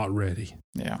 he's not ready.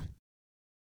 Yeah.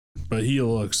 But he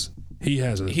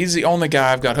has a... He's the only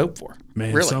guy I've got hope for.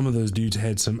 Man, really. Some of those dudes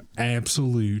had some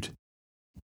absolute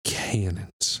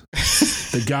cannons.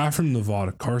 The guy from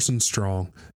Nevada, Carson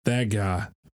Strong, that guy,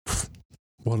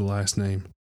 what a last name.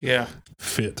 Yeah.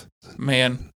 Fit.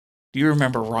 Man, do you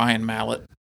remember Ryan Mallett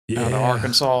Yeah. out of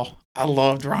Arkansas? I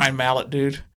loved Ryan Mallett,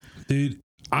 dude. Dude,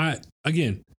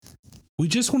 we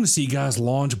just want to see guys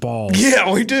launch balls.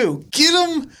 Yeah, we do. Get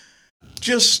them.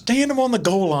 Just stand them on the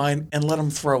goal line and let them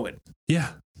throw it. Yeah.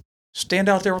 Stand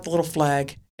out there with the little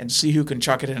flag and see who can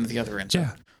chuck it into the other end zone.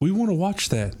 Yeah. We want to watch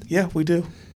that. Yeah, we do.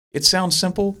 It sounds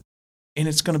simple, and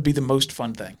it's going to be the most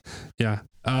fun thing. Yeah.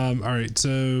 All right.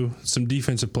 So some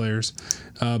defensive players.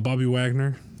 Bobby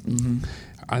Wagner. Mm-hmm.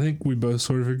 I think we both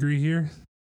sort of agree here.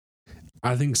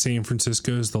 I think San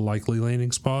Francisco is the likely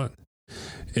landing spot.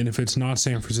 And if it's not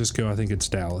San Francisco, I think it's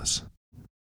Dallas.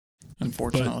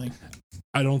 Unfortunately. But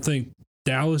I don't think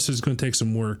Dallas is going to take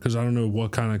some work because I don't know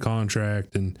what kind of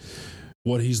contract and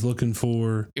what he's looking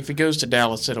for. If he goes to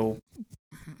Dallas, it'll...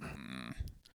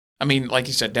 I mean, like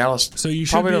you said, Dallas so you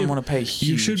probably doesn't want to pay huge.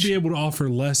 You should be able to offer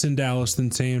less in Dallas than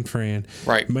San Fran.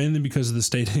 Right. Mainly because of the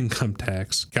state income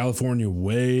tax. California,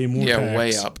 way more tax. Yeah,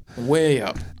 way up. Way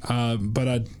up.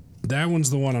 But that one's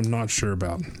the one I'm not sure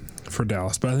about for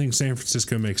Dallas. But I think San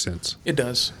Francisco makes sense. It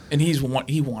does. And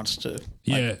he wants to.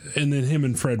 Yeah, and then him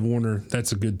and Fred Warner,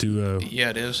 that's a good duo.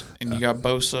 Yeah, it is. And you got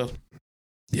Bosa.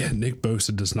 Yeah, Nick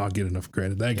Bosa does not get enough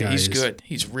credit. That guy he's good.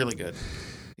 He's really good.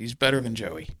 He's better than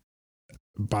Joey.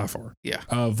 By far. Yeah.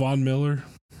 Von Miller.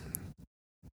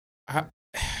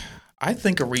 I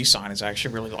think a re-sign is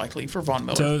actually really likely for Von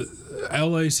Miller. So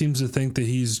LA seems to think that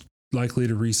he's likely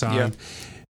to re-sign. Yeah.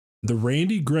 The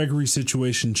Randy Gregory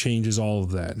situation changes all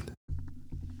of that.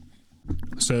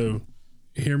 So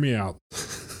hear me out.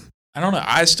 I don't know.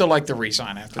 I still like the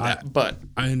re-sign after that, but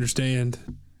I understand.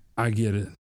 I get it.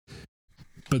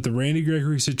 But the Randy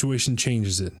Gregory situation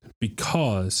changes it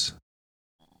because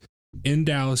in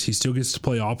Dallas, he still gets to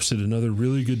play opposite another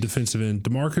really good defensive end.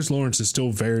 DeMarcus Lawrence is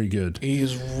still very good. He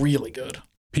is really good.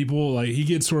 People, he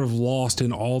gets sort of lost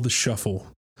in all the shuffle.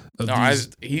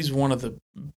 He's one of the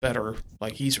better,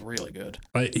 he's really good.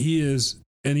 He is,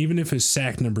 and even if his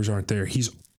sack numbers aren't there, he's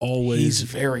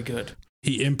very good.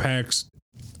 He impacts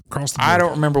across the board. I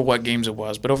don't remember what games it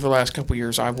was, but over the last couple of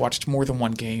years, I've watched more than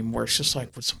one game where it's just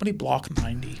would somebody block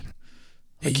 90?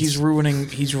 He's ruining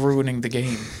the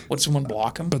game. Would someone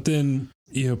block him? But then,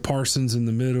 Parsons in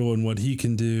the middle and what he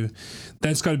can do,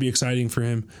 that's got to be exciting for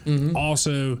him. Mm-hmm.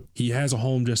 Also, he has a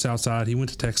home just outside. He went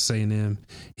to Texas A&M.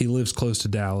 He lives close to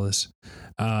Dallas.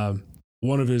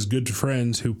 One of his good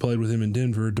friends who played with him in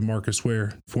Denver, DeMarcus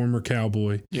Ware, former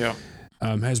Cowboy,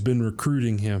 has been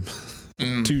recruiting him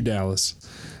to Dallas.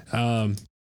 I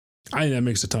think that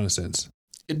makes a ton of sense.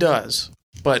 It does.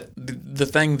 But the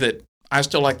thing that I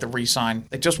still like the re-sign.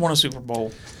 They just won a Super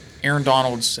Bowl. Aaron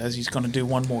Donald says he's going to do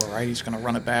one more, right? He's going to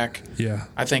run it back. Yeah.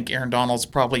 I think Aaron Donald's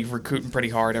probably recruiting pretty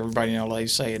hard. Everybody in LA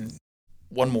is saying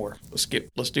one more. Let's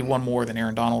do one more. Then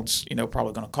Aaron Donald's,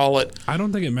 probably going to call it. I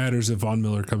don't think it matters if Von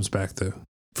Miller comes back, though,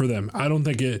 for them. I don't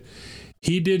think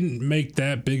he didn't make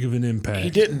that big of an impact. He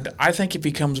didn't. I think if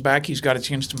he comes back, he's got a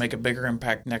chance to make a bigger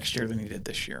impact next year than he did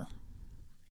this year.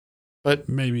 But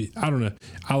maybe. I don't know.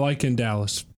 I like in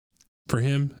Dallas. For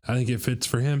him, I think it fits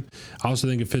for him. I also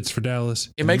think it fits for Dallas.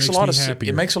 It makes a lot of sense.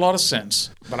 It makes a lot of sense,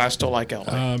 but I still like LA.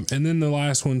 And then the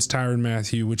last one's Tyrann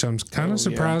Mathieu, which I'm kind of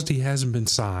surprised he hasn't been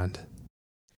signed.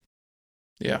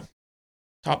 Yeah,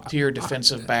 top tier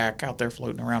defensive back out there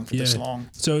floating around for this long.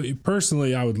 So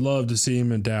personally, I would love to see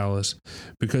him in Dallas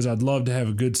because I'd love to have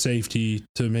a good safety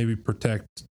to maybe protect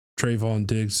Trayvon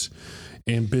Diggs'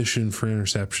 ambition for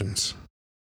interceptions.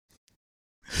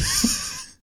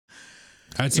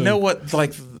 You know what?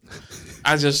 Like,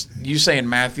 you saying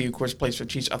Matthew, of course, plays for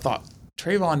Chiefs. I thought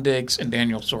Trayvon Diggs and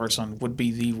Daniel Sorensen would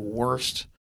be the worst.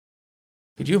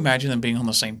 Could you imagine them being on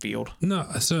the same field? No,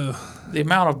 so the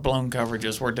amount of blown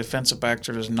coverages where defensive backs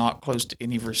are just not close to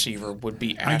any receiver would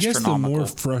be astronomical. I guess the more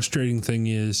frustrating thing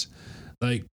is,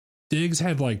 like, Diggs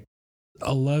had like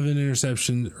 11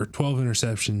 interceptions or 12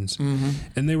 interceptions,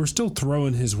 and they were still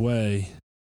throwing his way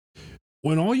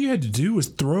when all you had to do was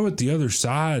throw it the other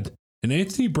side, and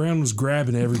Anthony Brown was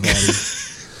grabbing everybody.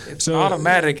 It's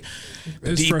automatic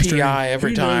DPI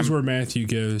every time. Who knows where Matthew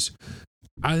goes?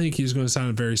 I think he's going to sign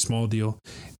a very small deal.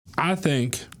 I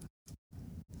think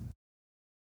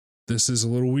this is a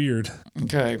little weird.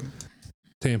 Okay.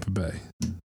 Tampa Bay.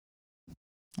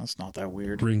 That's not that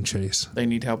weird. Ring chase. They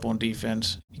need help on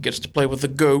defense. He gets to play with the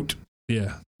GOAT.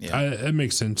 Yeah. It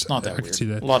makes sense. It's not that I weird. can see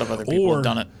that. A lot of other people have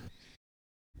done it.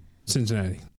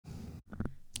 Cincinnati.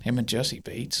 Him and Jesse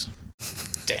Bates.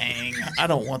 Dang. I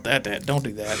don't want that. Don't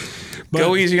do that. But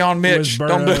go easy on Mitch. Burrow,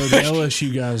 don't do it. The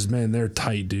LSU guys, man, they're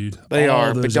tight, dude. They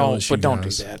are, but don't guys. do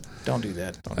that. Don't do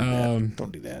that.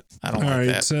 Don't do that. I don't like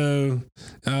that. So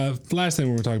last thing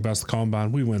we're going to talk about is the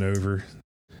Combine. We went over,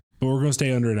 but we're going to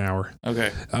stay under an hour.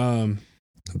 Okay.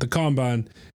 The Combine,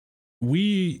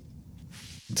 we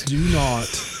do not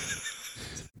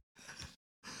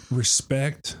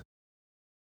respect.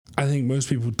 I think most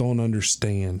people don't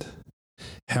understand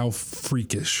how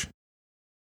freakish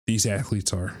these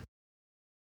athletes are.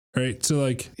 Right? So,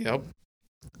 like, yep.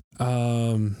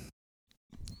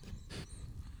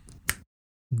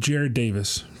 Jared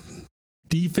Davis,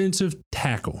 defensive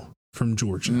tackle from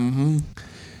Georgia. 6'6"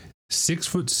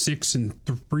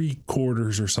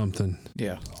 3/4 or something.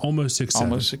 Yeah. Almost 6'7".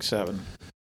 Almost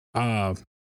 6'7".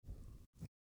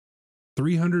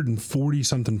 340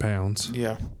 something pounds.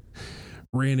 Yeah.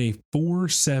 Ran a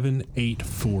 4.78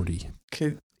 40.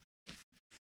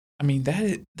 I mean,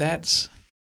 that's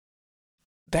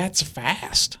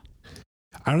fast.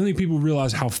 I don't think people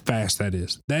realize how fast that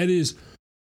is. That is,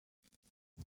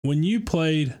 when you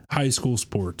played high school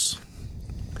sports,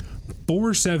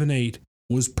 4.78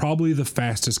 was probably the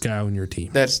fastest guy on your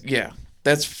team. That's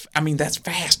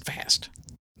fast.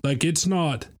 Like, it's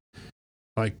not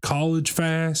like college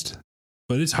fast,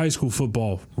 but it's high school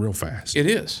football real fast. It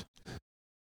is.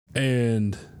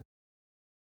 And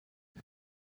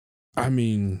I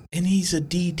mean, and he's a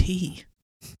DT.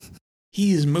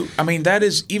 He is that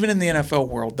is, even in the NFL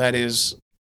world, that is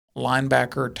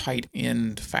linebacker, tight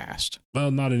end fast.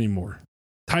 Well, not anymore.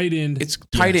 Tight end. It's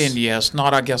tight end, yes.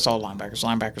 Not, I guess, all linebackers.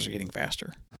 Linebackers are getting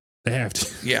faster. They have to.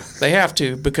 Yeah, they have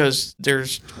to, because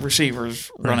there's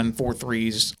receivers running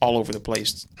 4.3s all over the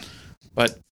place.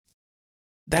 But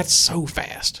that's so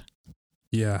fast.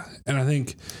 Yeah, and I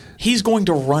think he's going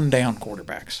to run down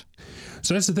quarterbacks.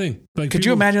 So that's the thing. Like, could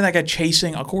you imagine that guy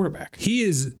chasing a quarterback? He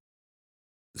is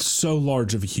so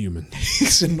large of a human.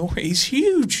 He's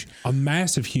huge. A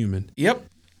massive human. Yep.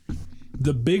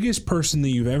 The biggest person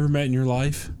that you've ever met in your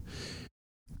life,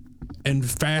 and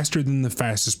faster than the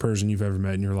fastest person you've ever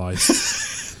met in your life.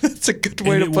 That's a good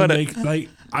way to put it.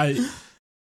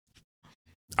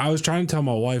 I was trying to tell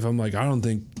my wife, I'm like, I don't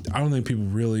think people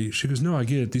really. She goes, no, I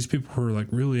get it. These people were like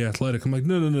really athletic. I'm like,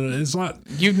 no, it's not.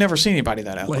 You've never seen anybody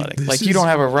that athletic. Like you don't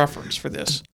have a reference for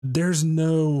this. There's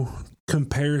no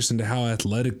comparison to how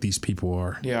athletic these people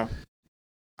are. Yeah.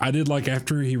 I did, like,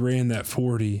 after he ran that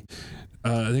 40.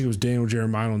 I think it was Daniel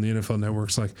Jeremiah on the NFL Network.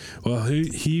 It's like, well,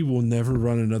 he will never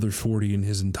run another 40 in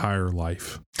his entire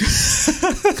life.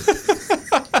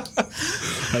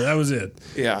 That was it.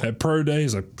 Yeah. At pro day,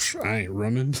 he's like, I ain't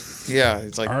running. Yeah.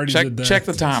 It's like, check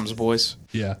the times, boys.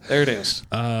 Yeah. There it is.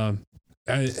 And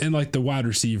like the wide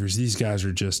receivers, these guys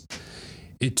are just,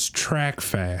 it's track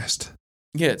fast.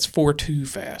 Yeah, it's 4.2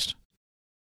 fast.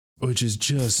 Which is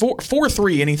just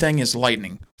 4.3, anything is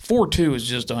lightning. 4.2 is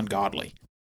just ungodly.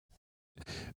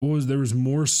 There was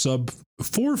more sub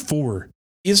 4.4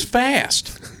 is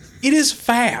fast. It is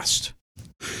fast.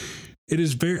 It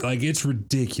is very, like, it's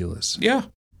ridiculous. Yeah.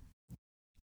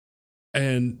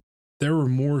 And there were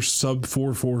more sub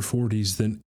 4.4 40s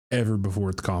than ever before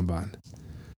at the Combine.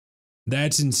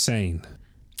 That's insane.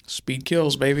 Speed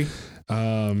kills, baby.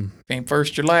 Ain't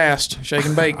first, you're last. Shake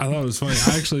and bake. I thought it was funny.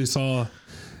 I actually saw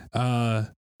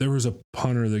there was a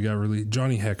punter that got released.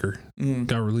 Johnny Hecker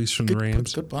got released from the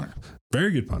Rams. Good punter.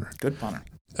 Very good punter. Good punter.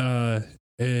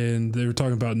 And they were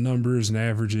talking about numbers and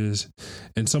averages.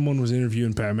 And someone was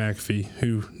interviewing Pat McAfee,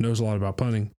 who knows a lot about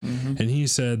punting. Mm-hmm. And he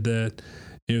said that,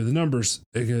 the numbers,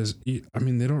 because, I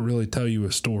mean, they don't really tell you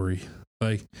a story.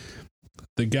 Like,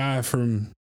 the guy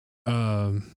from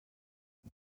the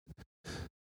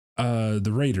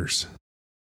Raiders,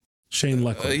 Shane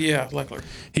Leckler. Yeah, Leckler.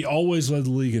 He always led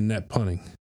the league in net punting.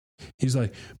 He's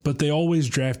like, but they always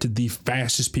drafted the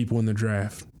fastest people in the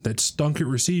draft that stunk at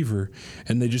receiver,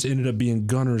 and they just ended up being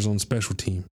gunners on special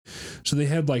team. So they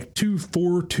had like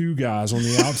 2-4-2 guys on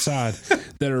the outside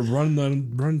that are run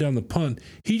down the punt.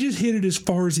 He just hit it as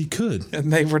far as he could.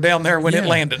 And they were down there when it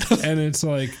landed. And it's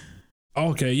like,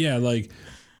 okay, yeah, like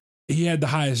he had the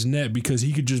highest net because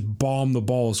he could just bomb the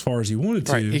ball as far as he wanted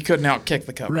to. Right. He couldn't out-kick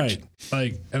the coverage. Right.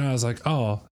 Like, and I was like,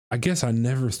 oh, I guess I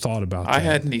never thought about that. I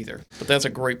hadn't either, but that's a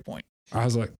great point. I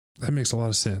was like, that makes a lot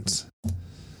of sense.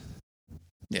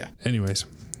 Yeah. Anyways,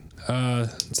 so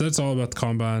that's all about the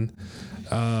combine.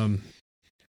 I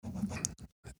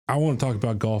want to talk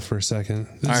about golf for a second.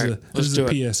 This is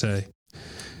a PSA.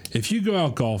 If you go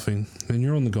out golfing and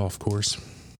you're on the golf course,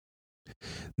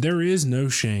 there is no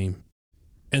shame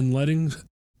in letting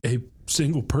a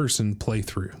single person play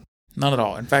through. None at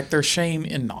all. In fact, there's shame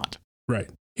in not. Right.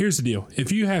 Here's the deal.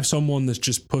 If you have someone that's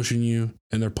just pushing you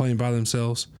and they're playing by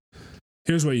themselves,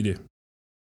 here's what you do.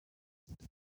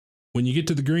 When you get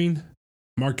to the green,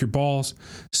 mark your balls,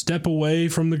 step away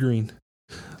from the green.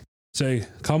 Say,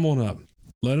 come on up.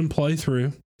 Let them play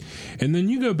through. And then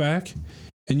you go back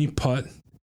and you putt.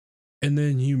 And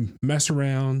then you mess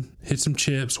around, hit some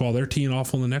chips while they're teeing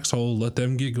off on the next hole, let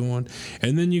them get going,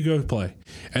 and then you go play.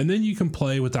 And then you can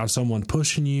play without someone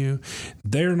pushing you.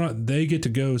 They get to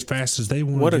go as fast as they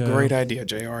want to go. What a great idea,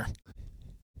 JR.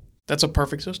 That's a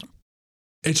perfect system.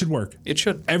 It should work. It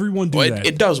should. Everyone do that.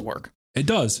 It does work. It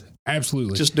does.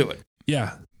 Absolutely. Just do it.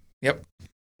 Yeah. Yep.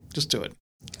 Just do it.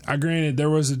 Granted, there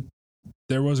was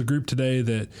a group today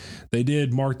that they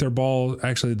did mark their ball.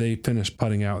 Actually, they finished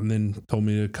putting out and then told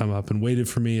me to come up and waited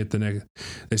for me at the next.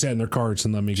 They sat in their carts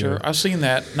and let me go. Sure, I've seen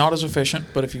that. Not as efficient,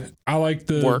 but if you I like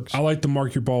the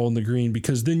mark your ball in the green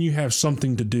because then you have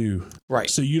something to do. Right.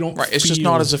 So you don't. Right. It's just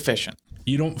not as efficient.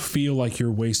 You don't feel like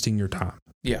you're wasting your time.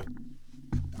 Yeah.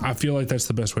 I feel like that's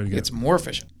the best way to go. It's more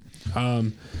efficient.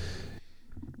 And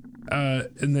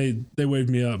they waved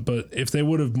me up, but if they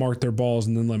would have marked their balls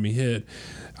and then let me hit,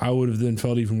 I would have then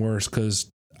felt even worse because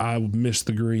I missed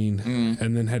the green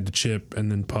and then had to chip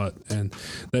and then putt, and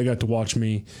they got to watch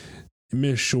me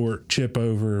miss short, chip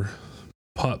over,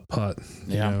 putt.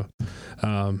 Yeah.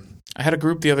 I had a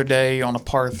group the other day on a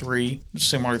par 3,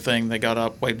 similar thing. They got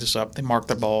up, waved us up, they marked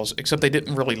their balls, except they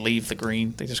didn't really leave the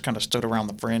green. They just kind of stood around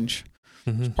the fringe.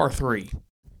 It's par 3.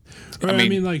 I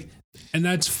mean, like, and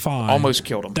that's fine. Almost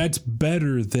killed them. That's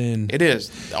better than... It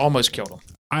is. Almost killed them.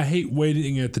 I hate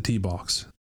waiting at the tee box.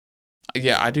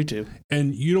 Yeah, I do too.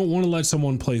 And you don't want to let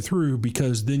someone play through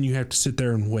because then you have to sit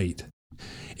there and wait.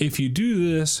 If you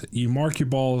do this, you mark your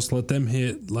balls, let them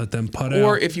hit, let them putt out.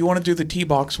 Or if you want to do the tee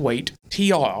box, wait,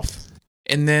 tee off,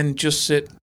 and then just sit,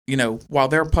 while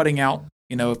they're putting out,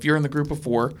 if you're in the group of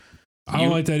 4. I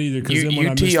don't like that either because then when I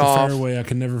miss the fairway, I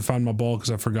can never find my ball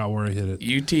because I forgot where I hit it.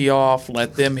 You tee off,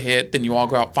 let them hit, then you all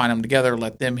go out, find them together,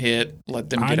 let them hit, let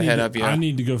them get ahead of you. I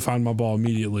need to go find my ball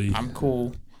immediately. I'm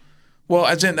cool. Well,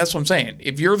 that's what I'm saying.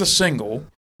 If you're the single,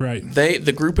 right?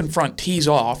 The group in front tees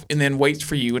off and then waits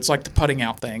for you. It's like the putting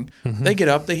out thing. Mm-hmm. They get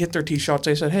up, they hit their tee shots.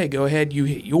 They said, "Hey, go ahead, you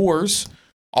hit yours."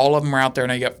 All of them are out there,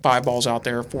 and they got 5 balls out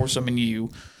there, foursome, and you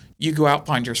go out,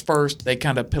 find yours first. They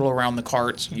kind of piddle around the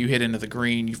carts. You hit into the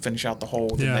green. You finish out the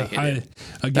hole. Then they hit it.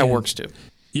 Again, that works too.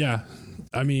 Yeah,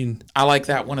 I mean, I like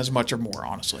that one as much or more,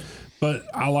 honestly. But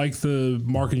I like the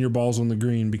marking your balls on the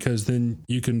green because then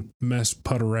you can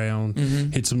putt around,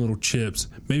 hit some little chips,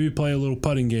 maybe play a little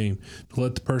putting game to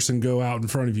let the person go out in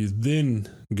front of you, then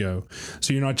go.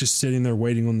 So you're not just sitting there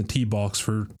waiting on the tee box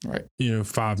for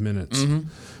 5 minutes.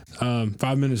 5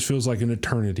 minutes feels like an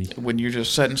eternity. When you're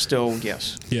just sitting still,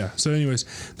 yes. Yeah. So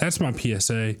anyways, that's my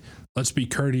PSA. Let's be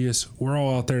courteous. We're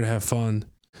all out there to have fun.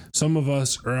 Some of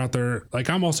us are out there, like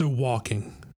I'm also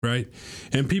walking, right?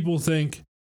 And people think,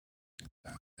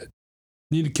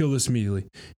 need to kill this immediately.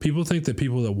 People think that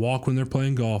people that walk when they're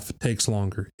playing golf takes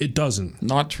longer. It doesn't.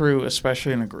 Not true,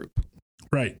 especially in a group.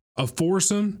 Right. A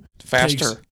foursome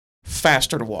faster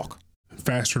to walk.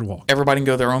 Faster to walk. Everybody can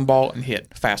go their own ball and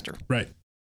hit faster. Right.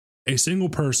 A single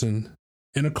person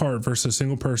in a cart versus a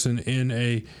single person in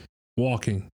a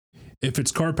walking. If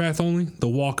it's cart path only, the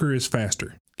walker is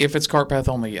faster. If it's cart path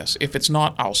only, yes. If it's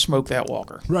not, I'll smoke that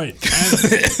walker. Right.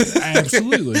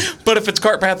 Absolutely. But if it's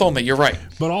cart path only, you're right.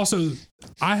 But also,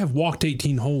 I have walked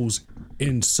 18 holes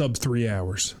in sub 3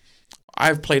 hours.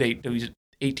 I've played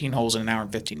 18 holes in an hour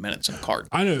and 15 minutes in a cart.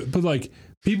 I know, but like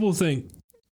people think,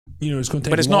 it's going to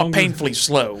take But it's longer. not painfully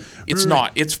slow. It's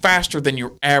not. It's faster than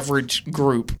your average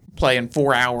group playing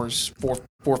 4 hours,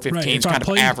 415 is kind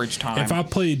of average time. If I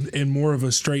played in more of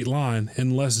a straight line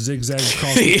and less zigzags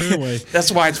across the fairway.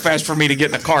 That's why it's fast for me to get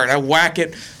in the cart. I whack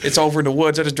it. It's over in the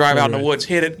woods. I just drive out in the woods,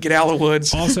 hit it, get out of the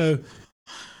woods. Also,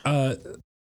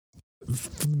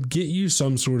 get you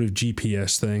some sort of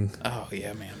GPS thing. Oh,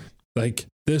 yeah, man. Like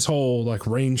this whole like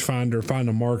rangefinder, find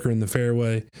a marker in the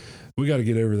fairway. We got to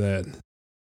get over that.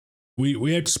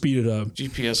 We have to speed it up.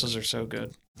 GPSs are so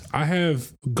good. I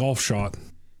have Golf Shot,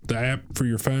 the app for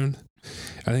your phone.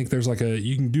 I think there's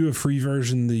you can do a free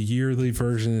version. The yearly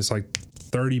version is like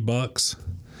 $30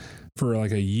 for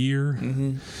like a year,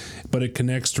 but it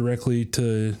connects directly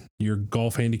to your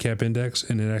golf handicap index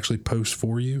and it actually posts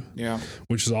for you. Yeah.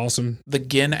 Which is awesome. The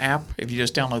GIN app, if you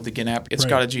just download the GIN app, it's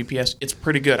got a GPS. It's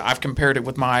pretty good. I've compared it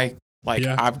with my,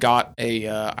 I've got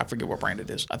I forget what brand it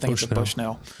is. I think it's a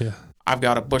Bushnell. Yeah. I've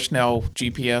got a Bushnell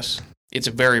GPS. It's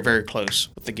very, very close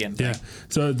with the GIN thing. Yeah.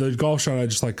 So the Golf Shot I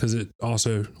just like because it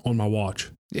also on my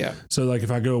watch. Yeah. So like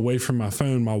if I go away from my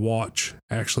phone, my watch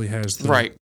actually has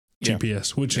the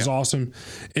GPS, which is awesome.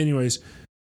 Anyways,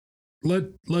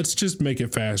 let's just make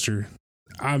it faster.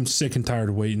 I'm sick and tired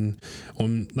of waiting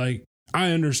on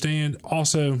I understand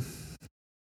also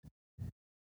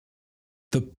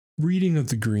the reading of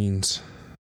the greens.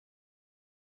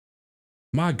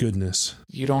 My goodness.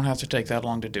 You don't have to take that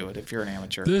long to do it if you're an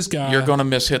amateur. This guy. You're going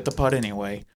to hit the putt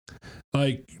anyway.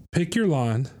 Pick your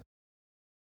line.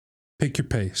 Pick your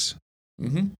pace.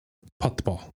 Putt the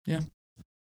ball. Yeah.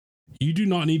 You do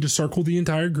not need to circle the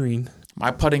entire green.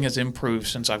 My putting has improved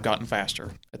since I've gotten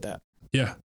faster at that.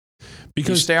 Yeah.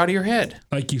 Because you stay out of your head.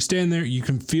 You stand there, you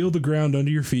can feel the ground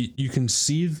under your feet. You can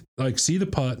see the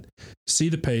putt, see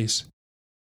the pace,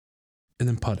 and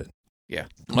then putt it. Yeah.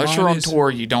 Unless you're on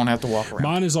tour, you don't have to walk around.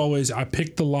 Mine is always, I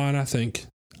pick the line, I think.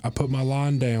 I put my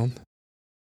line down.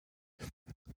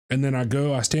 And then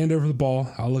I stand over the ball.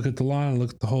 I look at the line, I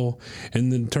look at the hole,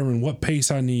 and then determine what pace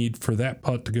I need for that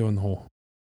putt to go in the hole.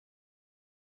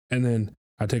 And then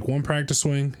I take one practice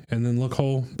swing and then look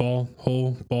hole, ball,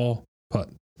 putt.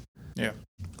 Yeah.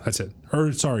 That's it.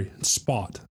 Or, sorry,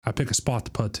 spot. I pick a spot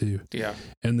to putt to. Yeah.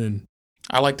 And then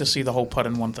I like to see the whole putt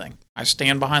in one thing. I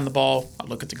stand behind the ball. I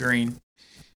look at the green.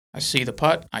 I see the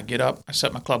putt. I get up. I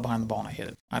set my club behind the ball and I hit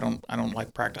it. I don't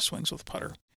like practice swings with a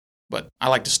putter, but I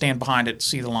like to stand behind it,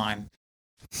 see the line,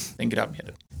 then get up and hit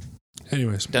it.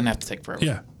 Anyways, doesn't have to take forever.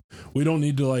 Yeah, we don't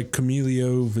need to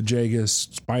Camilio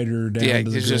Villegas spider down to the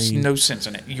green. There's just no sense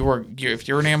in it. If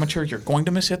you're an amateur, you're going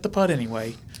to hit the putt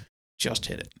anyway. Just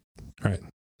hit it. All right.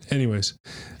 Anyways,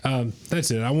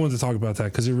 that's it. I wanted to talk about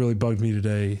that because it really bugged me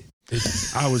today.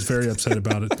 I was very upset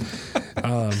about it.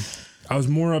 I was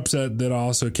more upset that I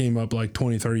also came up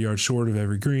 20, 30 yards short of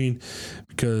every green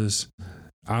because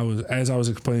as I was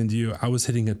explaining to you, I was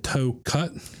hitting a toe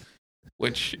cut.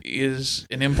 Which is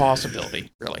an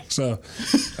impossibility, really. So,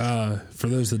 for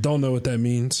those that don't know what that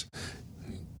means,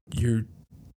 you're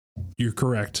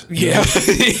correct. Yeah.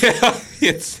 Yeah.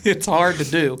 It's hard to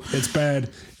do. It's bad.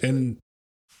 And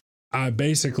I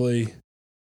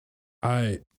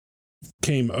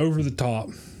came over the top.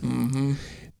 Mm-hmm.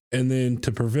 And then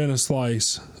to prevent a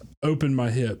slice, opened my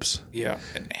hips. Yeah,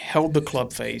 and held the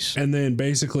club face. And then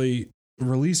basically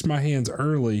released my hands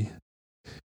early,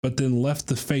 but then left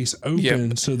the face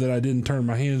open so that I didn't turn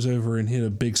my hands over and hit a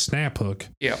big snap hook.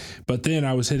 Yeah. But then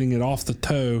I was hitting it off the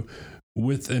toe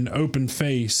with an open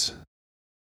face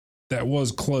that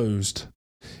was closed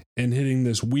and hitting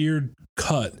this weird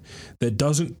cut that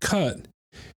doesn't cut.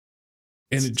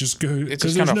 And it just goes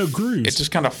because there's no grooves. It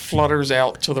just kind of flutters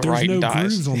out to the right and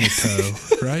dies. There's no grooves on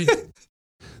the toe, right?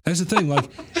 That's the thing.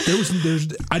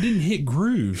 I didn't hit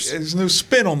grooves. There's no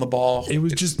spin on the ball. It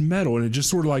was just metal, and it just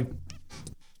sort of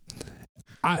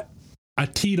I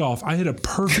teed off. I hit a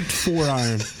perfect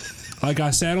 4-iron.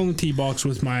 I sat on the tee box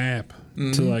with my app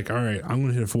to all right, I'm going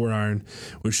to hit a 4-iron,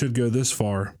 which should go this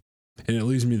far, and it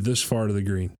leads me this far to the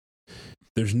green.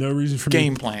 There's no reason for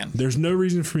game plan. There's no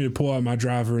reason for me to pull out my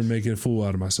driver and make a fool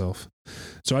out of myself.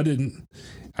 So I didn't.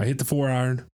 I hit the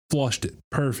 4-iron, flushed it,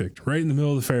 perfect, right in the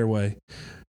middle of the fairway,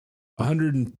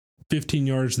 115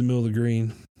 yards to the middle of the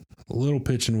green, a little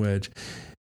pitch and wedge.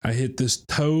 I hit this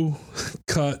toe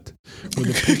cut with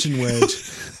a pitch and wedge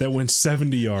that went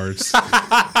 70 yards.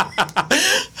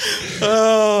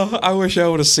 Oh, I wish I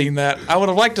would have seen that. I would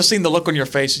have liked to have seen the look on your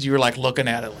face as you were looking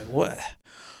at it, what?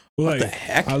 What the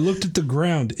heck? I looked at the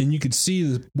ground and you could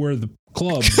see where the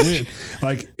club went.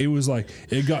 It was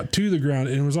it got to the ground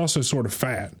and it was also sort of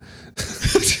fat.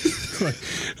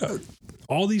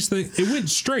 All these things, it went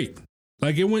straight.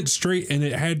 It went straight and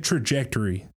it had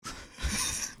trajectory.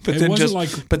 But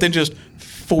then just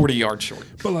 40 yards short.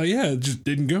 But it just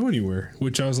didn't go anywhere,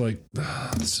 which I was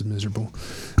this is miserable.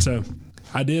 So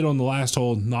I did on the last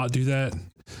hole not do that,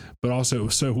 but also it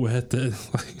was so wet that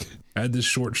like I had this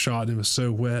short shot and it was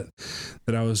so wet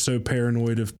that I was so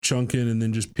paranoid of chunking and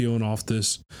then just peeling off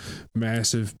this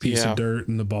massive piece of dirt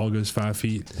and the ball goes 5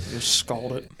 feet. Just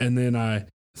scald it. And then I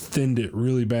thinned it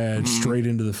really bad straight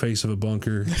into the face of a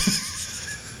bunker.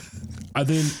 I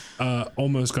then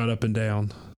almost got up and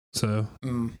down. So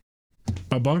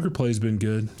my bunker play's been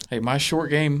good. Hey, my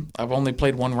short game, I've only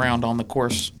played one round on the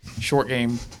course. Short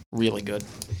game, really good.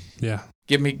 Yeah.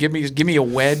 Give me a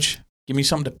wedge. Give me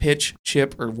something to pitch,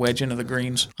 chip, or wedge into the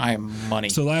greens. I am money.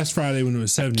 So last Friday when it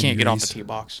was 70 Can't degrees. get off the tee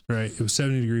box. Right. It was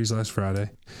 70 degrees last Friday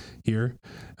here.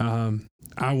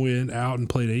 I went out and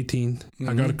played 18.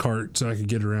 I got a cart so I could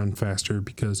get around faster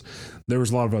because there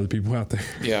was a lot of other people out there.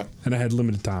 Yeah. And I had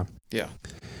limited time. Yeah.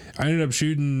 I ended up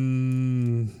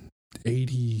shooting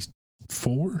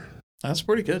 84. That's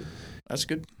pretty good. That's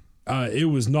good. It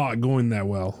was not going that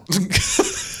well.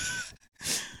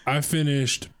 I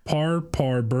finished par,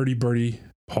 birdie,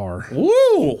 par.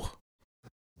 Woo!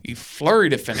 You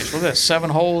flurried to finish. What's that,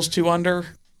 7 holes, 2 under?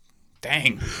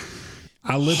 Dang.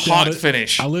 I lipped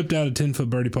finish. I lipped out a 10-foot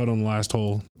birdie putt on the last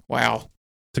hole. Wow.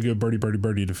 To go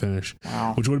birdie to finish.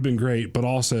 Wow. Which would have been great, but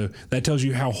also that tells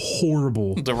you how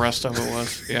horrible the rest of it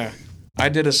was. Yeah. I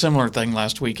did a similar thing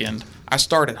last weekend. I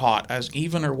started hot. I was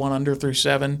even or 1 under through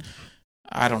 7.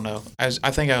 I don't know. I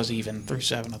think I was even through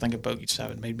 7. I think I bogeyed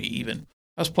 7, made me even.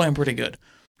 I was playing pretty good.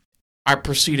 I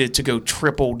proceeded to go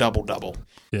triple, double.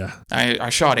 Yeah. I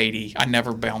shot 80. I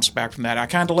never bounced back from that. I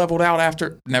kind of leveled out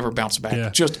after, never bounced back. Yeah.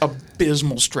 Just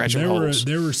abysmal stretch of holes.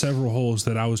 There were several holes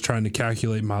that I was trying to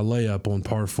calculate my layup on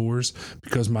par 4s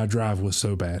because my drive was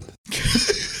so bad.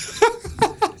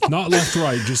 Not left,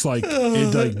 right, just like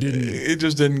it like didn't. It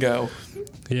just didn't go.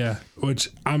 Yeah, which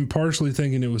I'm partially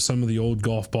thinking it was some of the old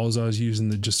golf balls I was using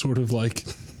that just sort of like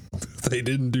they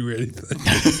didn't do anything.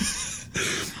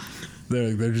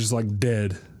 They're just like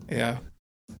dead. Yeah.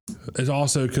 It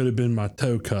also could have been my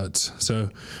toe cuts, so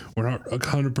we're not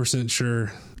 100%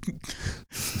 sure.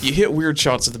 You hit weird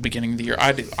shots at the beginning of the year.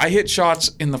 I do. I hit shots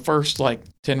in the first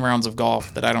 10 rounds of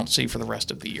golf that I don't see for the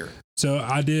rest of the year. So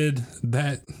I did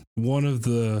that one of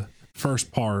the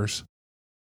first pars.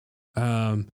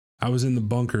 I was in the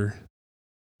bunker,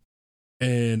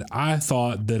 and I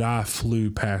thought that I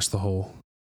flew past the hole.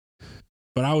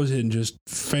 But I was hitting just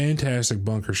fantastic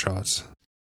bunker shots.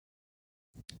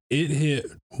 It hit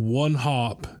one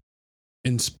hop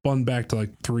and spun back to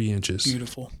 3 inches.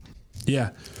 Beautiful. Yeah.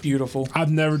 Beautiful. I've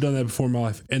never done that before in my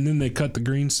life. And then they cut the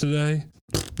greens today.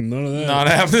 None of that. Not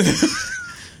happening.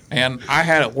 And I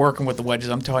had it working with the wedges,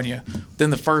 I'm telling you. Then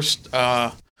in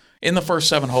the first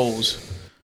 7 holes,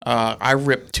 I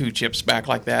ripped 2 chips back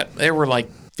like that. They were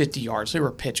 50 yards. They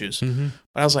were pitches. Mm-hmm.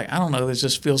 But I was like, I don't know. This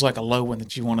just feels like a low one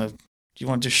that you want to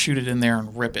just shoot it in there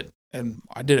and rip it. And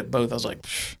I did it both. I was like,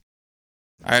 psh.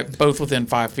 Both within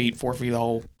 5 feet, 4 feet of the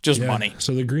hole. Just money.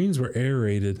 So the greens were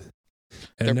aerated.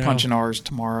 They're punching ours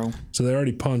tomorrow. So they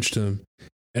already punched them.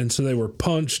 And so they were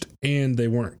punched and they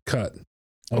weren't cut.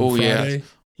 Oh, Friday. Yeah.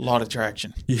 A lot of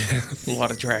traction. Yeah. A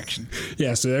lot of traction.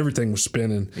 Yeah, so everything was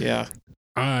spinning. Yeah.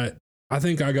 I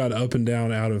think I got up and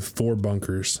down out of 4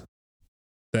 bunkers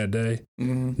that day.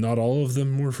 Mm-hmm. Not all of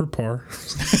them were for par.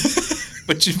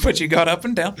 but you got up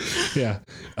and down. Yeah.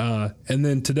 And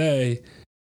then today,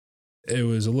 it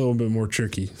was a little bit more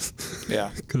tricky.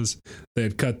 Yeah. Because they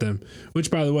had cut them.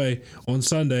 Which, by the way, on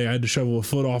Sunday, I had to shovel a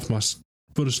foot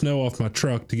of snow off my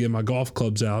truck to get my golf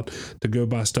clubs out to go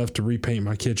buy stuff to repaint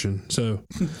my kitchen. So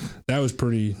that was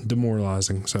pretty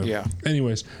demoralizing. So, yeah.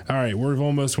 Anyways, all right, we've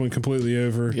almost went completely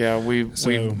over. Yeah, we've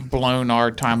blown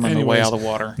our time limit way out of the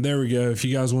water. There we go. If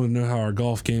you guys want to know how our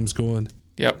golf game's going.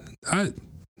 Yep.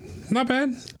 Not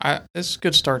bad. It's a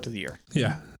good start to the year.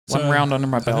 Yeah. One round under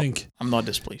my belt. I think I'm not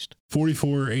displeased.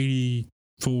 44,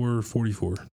 84,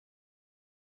 44.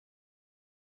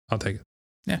 I'll take it.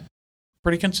 Yeah.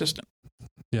 Pretty consistent.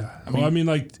 Yeah. I mean,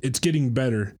 it's getting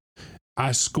better.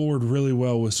 I scored really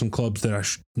well with some clubs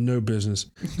that no business.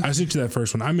 I sent you that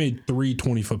first one. I made 3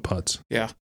 20-foot putts.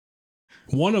 Yeah.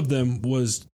 One of them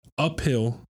was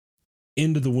uphill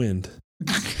into the wind.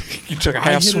 You took a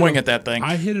half swing at that thing.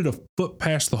 I hit it a foot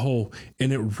past the hole,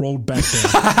 and it rolled back down.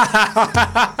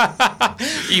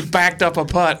 You backed up a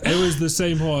putt. It was the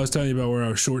same hole I was telling you about where I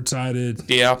was short-sided.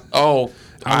 Yeah. Oh,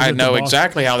 I know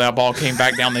exactly how that ball came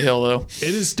back down the hill, though.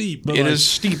 It is steep. But it is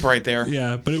steep right there.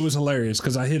 Yeah, but it was hilarious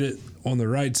because I hit it on the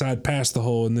right side past the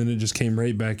hole, and then it just came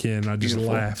right back in. I just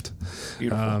laughed.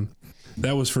 Beautiful.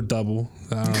 That was for double.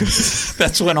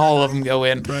 That's when all of them go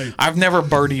in. Right. I've never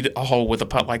birdied a hole with a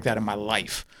putt like that in my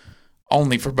life.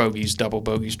 Only for bogeys, double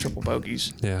bogeys, triple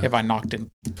bogeys. Yeah. Have I knocked in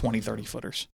 20, 30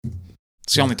 footers.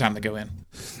 It's the only time they go in.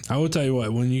 I will tell you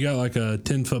what, when you got like a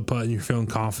 10-foot putt and you're feeling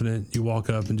confident, you walk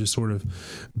up and just sort of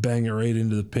bang it right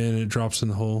into the pin and it drops in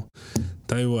the hole.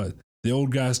 Tell you what, the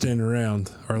old guys standing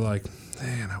around are like,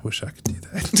 man, I wish I could do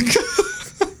that.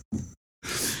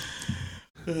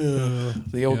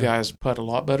 The old guys putt a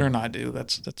lot better than I do.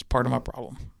 That's part of my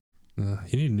problem. You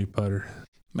need a new putter.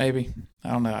 Maybe.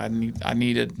 I don't know. I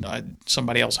needed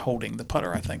somebody else holding the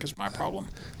putter, I think, is my problem.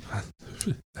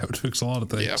 That would fix a lot of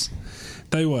things. Yeah.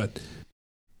 Tell you what,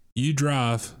 you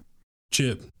drive,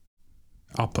 Chip,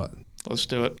 I'll putt. Let's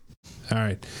do it. All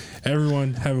right.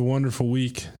 Everyone, have a wonderful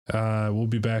week. We'll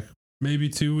be back maybe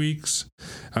 2 weeks.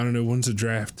 I don't know. When's the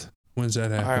draft? When's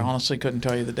that happen? I honestly couldn't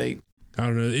tell you the date. I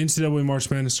don't know. The NCAA March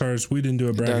Madness starts. We didn't do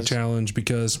a bracket challenge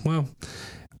because, well,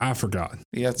 I forgot.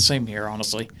 Yeah, same here,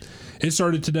 honestly. It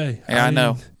started today. Yeah, I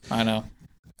know.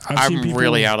 I'm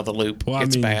really out of the loop. Well,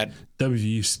 it's bad.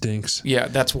 WVU stinks. Yeah,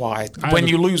 that's why. When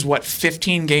you lose,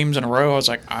 15 games in a row, I was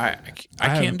like, I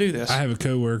can't do this. I have a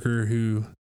coworker who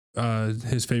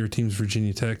his favorite team is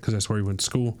Virginia Tech because that's where he went to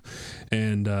school.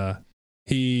 And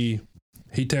he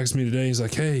texted me today. He's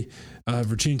like, hey,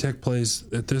 Virginia Tech plays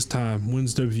at this time.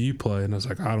 When's WVU play? And I was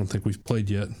like, I don't think we've played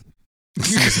yet.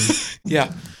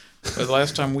 Yeah. But the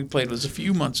last time we played was a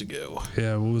few months ago.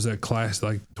 Yeah, what was that class,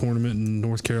 like tournament in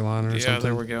North Carolina or something? Yeah,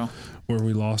 there we go. Where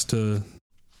we lost to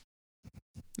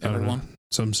everyone.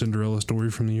 Some Cinderella story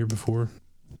from the year before.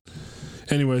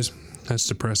 Anyways, that's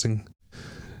depressing.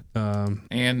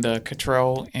 And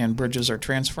Cottrell and Bridges are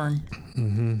transferring.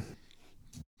 Mm-hmm.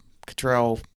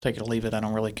 Cottrell, take it or leave it. I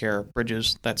don't really care.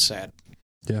 Bridges, that's sad.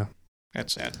 Yeah.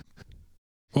 That's sad.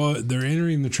 Well, they're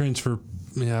entering the transfer.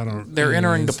 Yeah, I don't. They're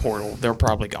entering the portal. They're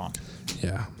probably gone.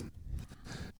 Yeah.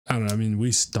 I don't know. I mean,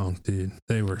 we stunk, dude.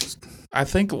 They were. I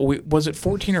think was it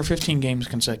 14 or 15 games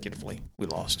consecutively we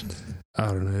lost. I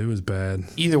don't know. It was bad.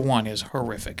 Either one is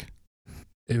horrific.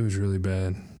 It was really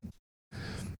bad.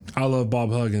 I love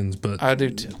Bob Huggins, but I do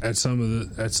too. At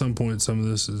some point, some of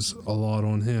this is a lot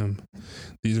on him.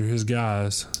 These are his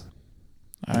guys.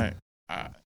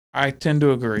 I tend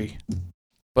to agree,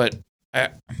 but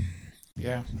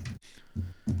yeah.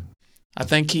 I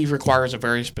think he requires a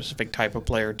very specific type of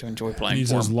player to enjoy playing. He's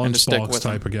for those him and to stick lunchbox with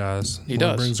type of guys. He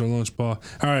does. Brings their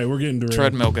lunchbox. All right, we're getting to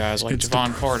treadmill guys like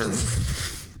Javon Carter.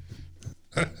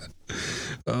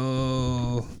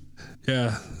 Oh,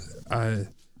 yeah.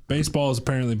 Baseball is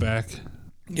apparently back.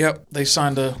 Yep, they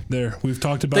signed a. There, we've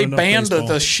talked about. They banned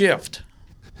the shift.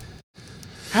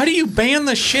 How do you ban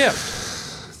the shift?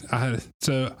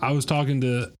 So I was talking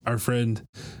to our friend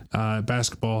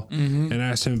basketball and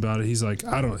asked him about it. He's like,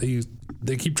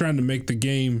 they keep trying to make the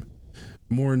game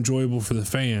more enjoyable for the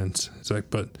fans. It's like,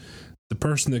 but the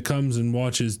person that comes and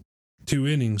watches 2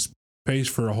 innings pays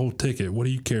for a whole ticket. What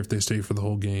do you care if they stay for the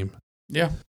whole game?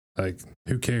 Yeah. Like,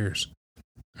 who cares?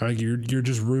 Like, you're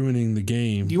just ruining the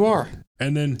game. You are.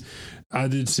 And then I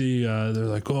did see they're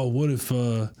like, oh, what if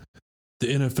the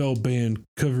NFL banned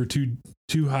cover two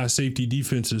high safety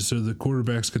defenses so the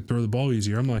quarterbacks could throw the ball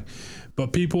easier? I'm like,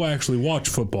 but people actually watch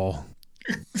football.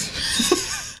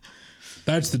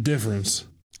 That's the difference.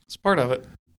 It's part of it.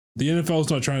 The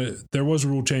NFL's not trying to. There was a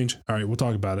rule change. All right, we'll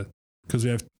talk about it because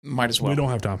might as well. We don't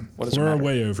have time. We're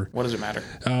way over. What does it matter?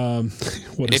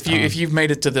 If you've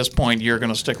made it to this point, you're going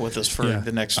to stick with us for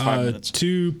the next 5 minutes.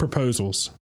 2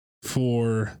 proposals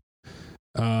for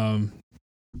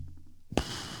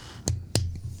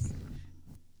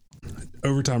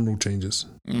overtime rule changes.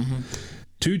 Mm-hmm.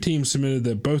 2 teams submitted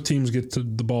that both teams get to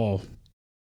the ball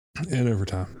in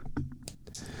overtime.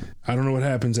 I don't know what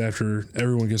happens after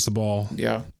everyone gets the ball.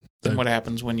 Yeah. Then what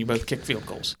happens when you both kick field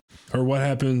goals? Or what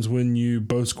happens when you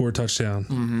both score a touchdown?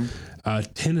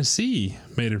 Mm-hmm. Tennessee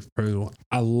made a proposal.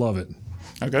 I love it.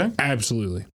 Okay.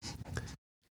 Absolutely.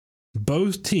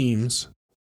 Both teams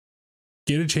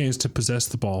get a chance to possess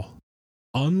the ball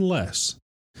unless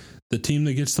the team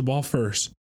that gets the ball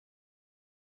first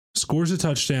scores a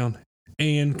touchdown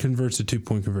and converts a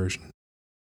 2-point conversion.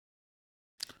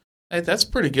 Hey, that's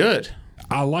pretty good.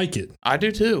 I like it. I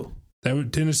do too.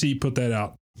 Tennessee put that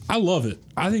out. I love it.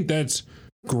 I think that's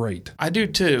great. I do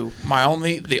too.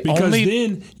 Because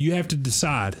then you have to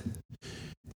decide,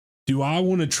 do I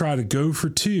want to try to go for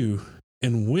 2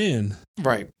 and win?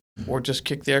 Right. Or just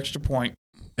kick the extra point,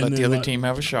 let the other team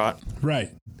have a shot.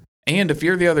 Right. And if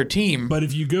you're the other team... But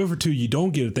if you go for 2, you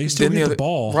don't get it. They still get the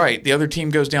ball. Right. The other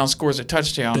team goes down, scores a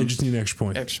touchdown. They just need an extra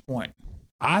point. Extra point.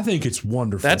 I think it's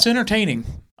wonderful. That's entertaining.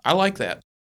 I like that.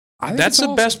 That's the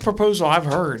best proposal I've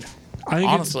heard.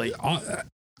 Honestly.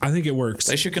 I think it works.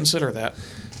 They should consider that.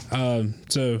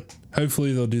 So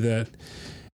hopefully they'll do that.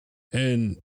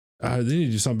 And they need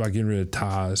to do something about getting rid of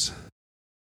ties.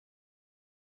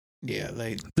 Yeah,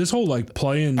 This whole like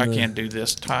playing. I can't do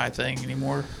this tie thing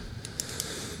anymore.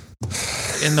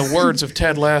 In the words of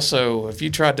Ted Lasso, if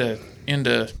you tried to end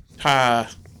a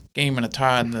game in a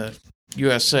tie in the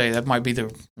USA, that might be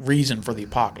the reason for the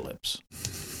apocalypse.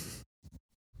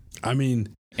 I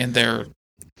mean, and the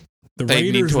they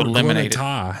need Raiders to were eliminate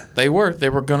tie. They were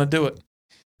going to do it.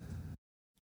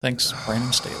 Thanks,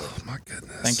 Brandon Staley. Oh my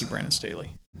goodness! Thank you, Brandon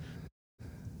Staley.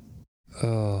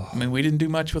 Oh, I mean, we didn't do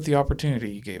much with the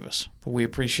opportunity you gave us, but we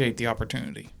appreciate the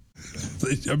opportunity.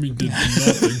 I mean, did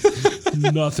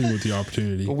nothing with the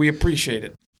opportunity. But we appreciate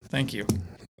it. Thank you.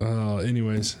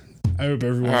 Anyways, I hope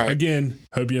everyone, right. again,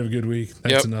 hope you have a good week.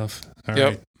 That's enough. All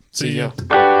right. See ya.